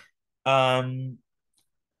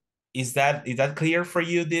 Is that clear for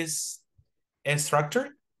you, this structure?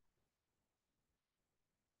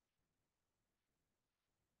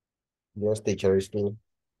 Yes, teacher, is clear.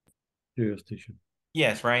 Yes, teacher.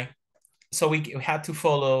 Yes, right. So we had to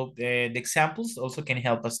follow the examples, also can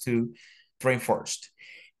help us to reinforce.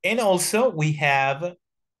 And also we have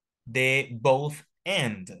the both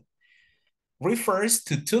and. Refers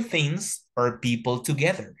to two things or people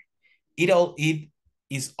together. It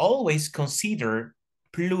is always considered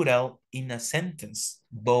plural in a sentence.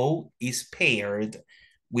 Both is paired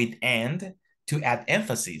with and to add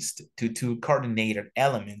emphasis to two coordinated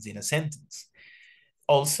elements in a sentence.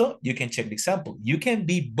 Also, you can check the example. You can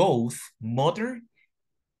be both mother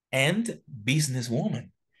and businesswoman.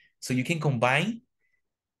 So you can combine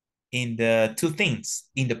in the two things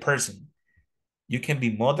in the person. You can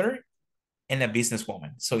be mother and a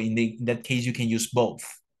businesswoman. So in that case, you can use both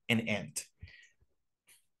and.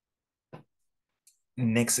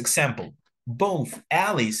 Next example. Both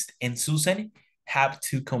Alice and Susan have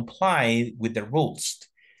to comply with the rules.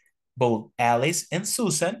 Both Alice and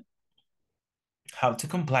Susan have to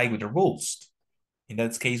comply with the rules. In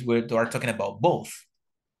that case, we are talking about both,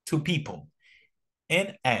 two people,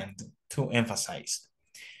 and to emphasize.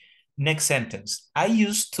 Next sentence. I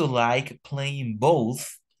used to like playing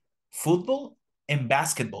both football and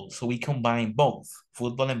basketball. So we combine both,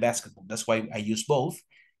 football and basketball. That's why I use both,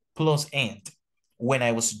 plus and, when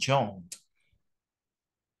I was young.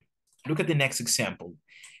 Look at the next example.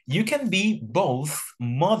 You can be both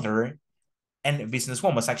mother and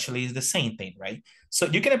businesswoman. Actually, is the same thing, right? So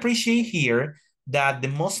you can appreciate here that the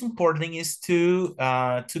most important thing is to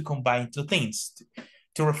combine two things,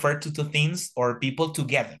 to refer to two things or people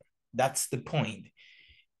together. That's the point.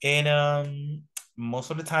 And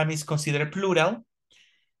most of the time it's considered plural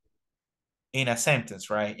in a sentence,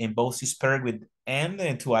 right? And both is paired with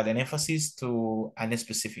and to add an emphasis to a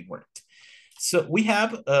specific word. So we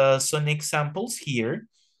have some examples here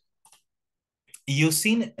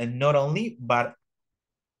using not only, but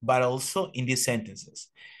also in these sentences.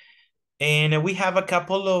 And we have a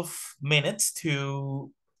couple of minutes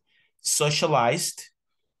to socialize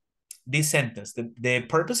this sentence. The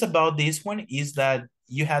purpose about this one is that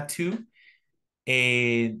you have to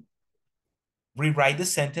rewrite the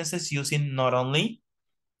sentences using not only.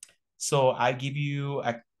 So I give you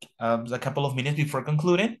a couple of minutes before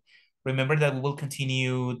concluding. Remember that we will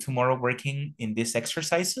continue tomorrow working in these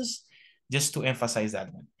exercises, just to emphasize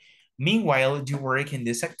that one. Meanwhile, you work in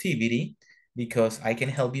this activity because I can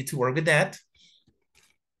help you to work with that.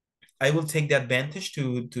 I will take the advantage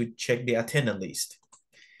to check the attendance list.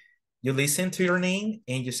 You listen to your name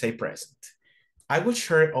and you say present. I will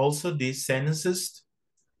share also these sentences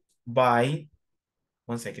by,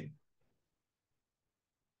 one second.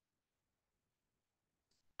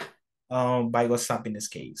 By WhatsApp in this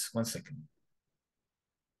case, one second.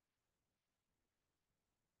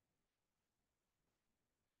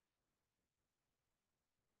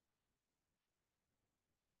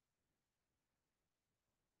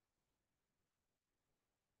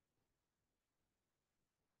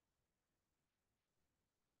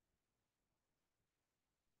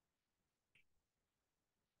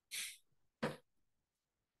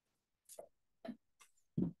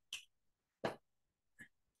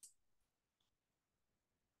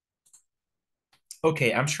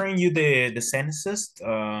 Okay, I'm showing you the sentences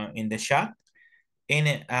in the chat.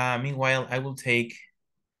 And meanwhile, I will take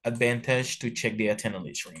advantage to check the attendance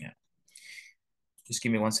list right now. Just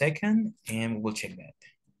give me 1 second and we'll check that.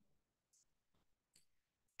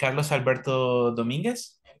 Carlos Alberto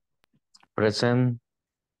Domínguez. Present.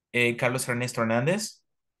 Carlos Ernesto Hernández.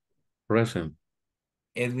 Present.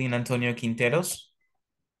 Edwin Antonio Quinteros.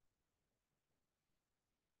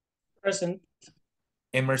 Present.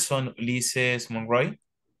 Emerson Ulises Monroy.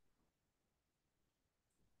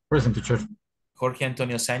 Present, teacher. Jorge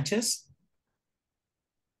Antonio Sánchez.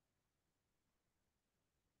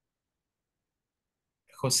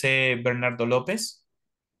 José Bernardo López.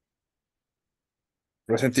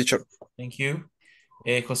 Present, teacher. Thank you.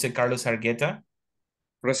 José Carlos Argueta.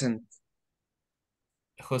 Present.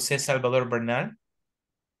 José Salvador Bernal.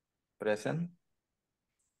 Present.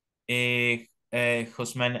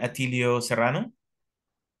 Josman Atilio Serrano.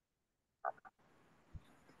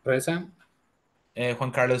 Present.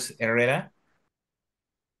 Juan Carlos Herrera.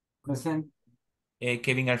 Present.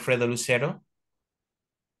 Kevin Alfredo Lucero.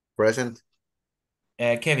 Present.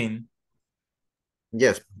 Kevin.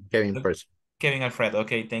 Yes, Kevin present. Kevin Alfredo,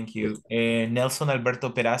 okay, thank you. Nelson Alberto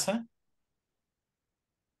Peraza.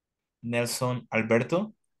 Nelson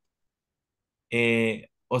Alberto.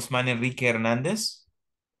 Osman Enrique Hernández.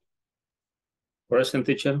 Present,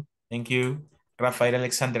 teacher. Thank you. Rafael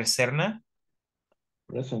Alexander Serna.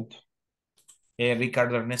 Present.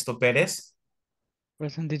 Ricardo Ernesto Pérez.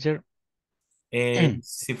 Present, teacher.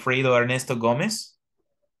 Cifrido Ernesto Gómez.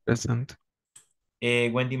 Present.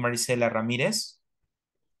 Wendy Marisela Ramírez.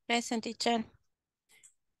 Present, teacher.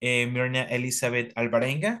 Mirna Elizabeth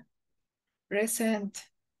Alvarenga. Present.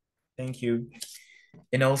 Thank you.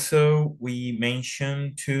 And also we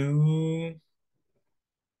mentioned to,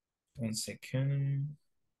 1 second.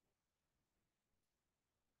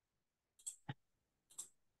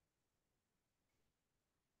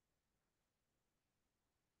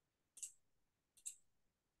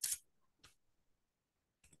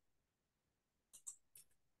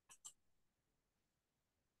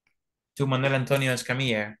 To Manuel Antonio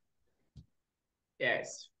Escamilla.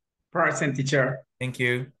 Yes. Present, teacher. Thank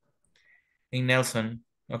you. And Nelson.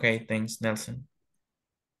 Okay, thanks, Nelson.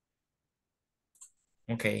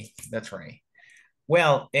 Okay, that's right.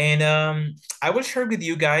 Well, and I will share with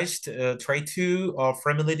you guys to try to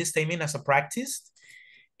formulate the statement as a practice.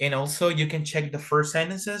 And also you can check the first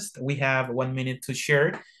sentences. We have 1 minute to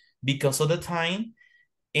share because of the time.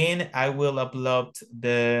 And I will upload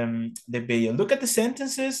the video. Look at the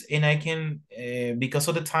sentences and I can, because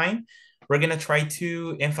of the time, we're gonna try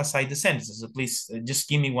to emphasize the sentences. So please just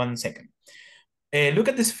give me 1 second. Look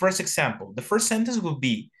at this first example. The first sentence will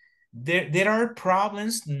be, there are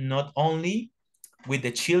problems not only with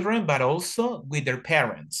the children, but also with their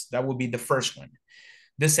parents. That would be the first one.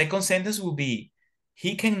 The second sentence will be,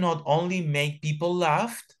 he can not only make people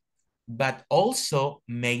laugh, but also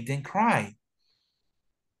make them cry.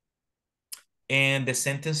 And the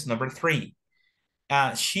sentence number 3,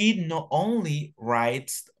 she not only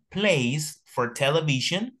writes plays for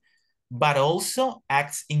television, but also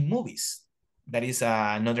acts in movies. That is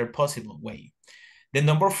another possible way. The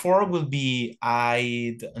number 4 will be,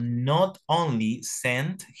 I'd not only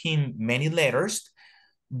send him many letters,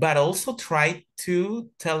 but also try to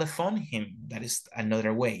telephone him. That is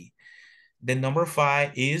another way. The number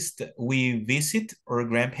 5 is, we visit our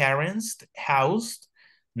grandparents' house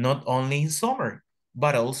not only in summer,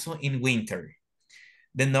 but also in winter.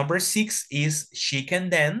 The number 6 is, she can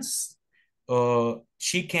dance.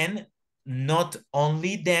 She can not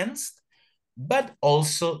only dance, but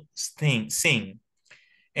also sing.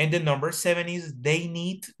 And the number 7 is, they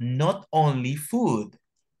need not only food,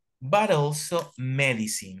 but also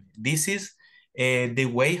medicine. This is the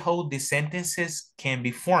way how the sentences can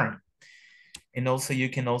be formed. And also you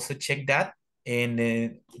can also check that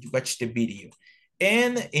and watch the video.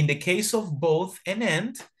 And in the case of both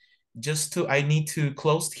and, I need to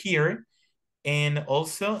close here. And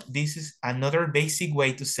also this is another basic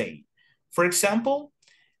way to say. For example,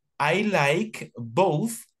 I like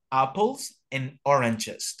both apples and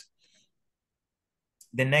oranges.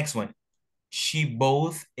 The next one, she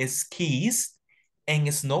both skis and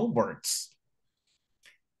snowboards.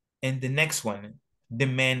 And the next one, the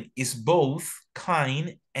man is both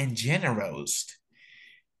kind and generous.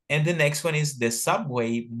 And the next one is, the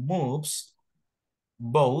subway moves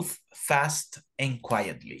both fast and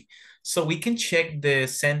quietly. So we can check the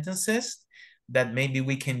sentences that maybe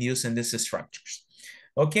we can use in these structures.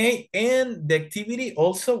 Okay, and the activity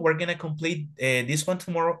also, we're gonna complete this one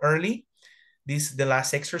tomorrow early. This is the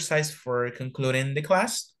last exercise for concluding the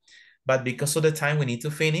class. But because of the time, we need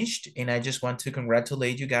to finish. And I just want to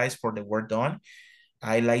congratulate you guys for the work done.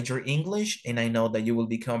 I like your English, and I know that you will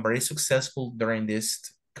become very successful during this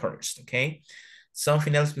course, okay?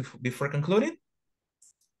 Something else before concluding?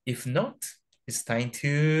 If not, it's time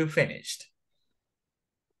to finish.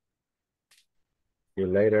 See you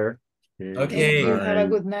later. Okay. Thank you. Have a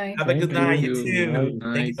good night. Have a good night, you too.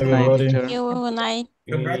 Thank you so much. Thank you. Good night.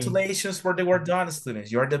 Congratulations for the work done,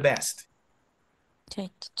 students. You're the best. Okay,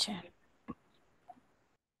 teacher.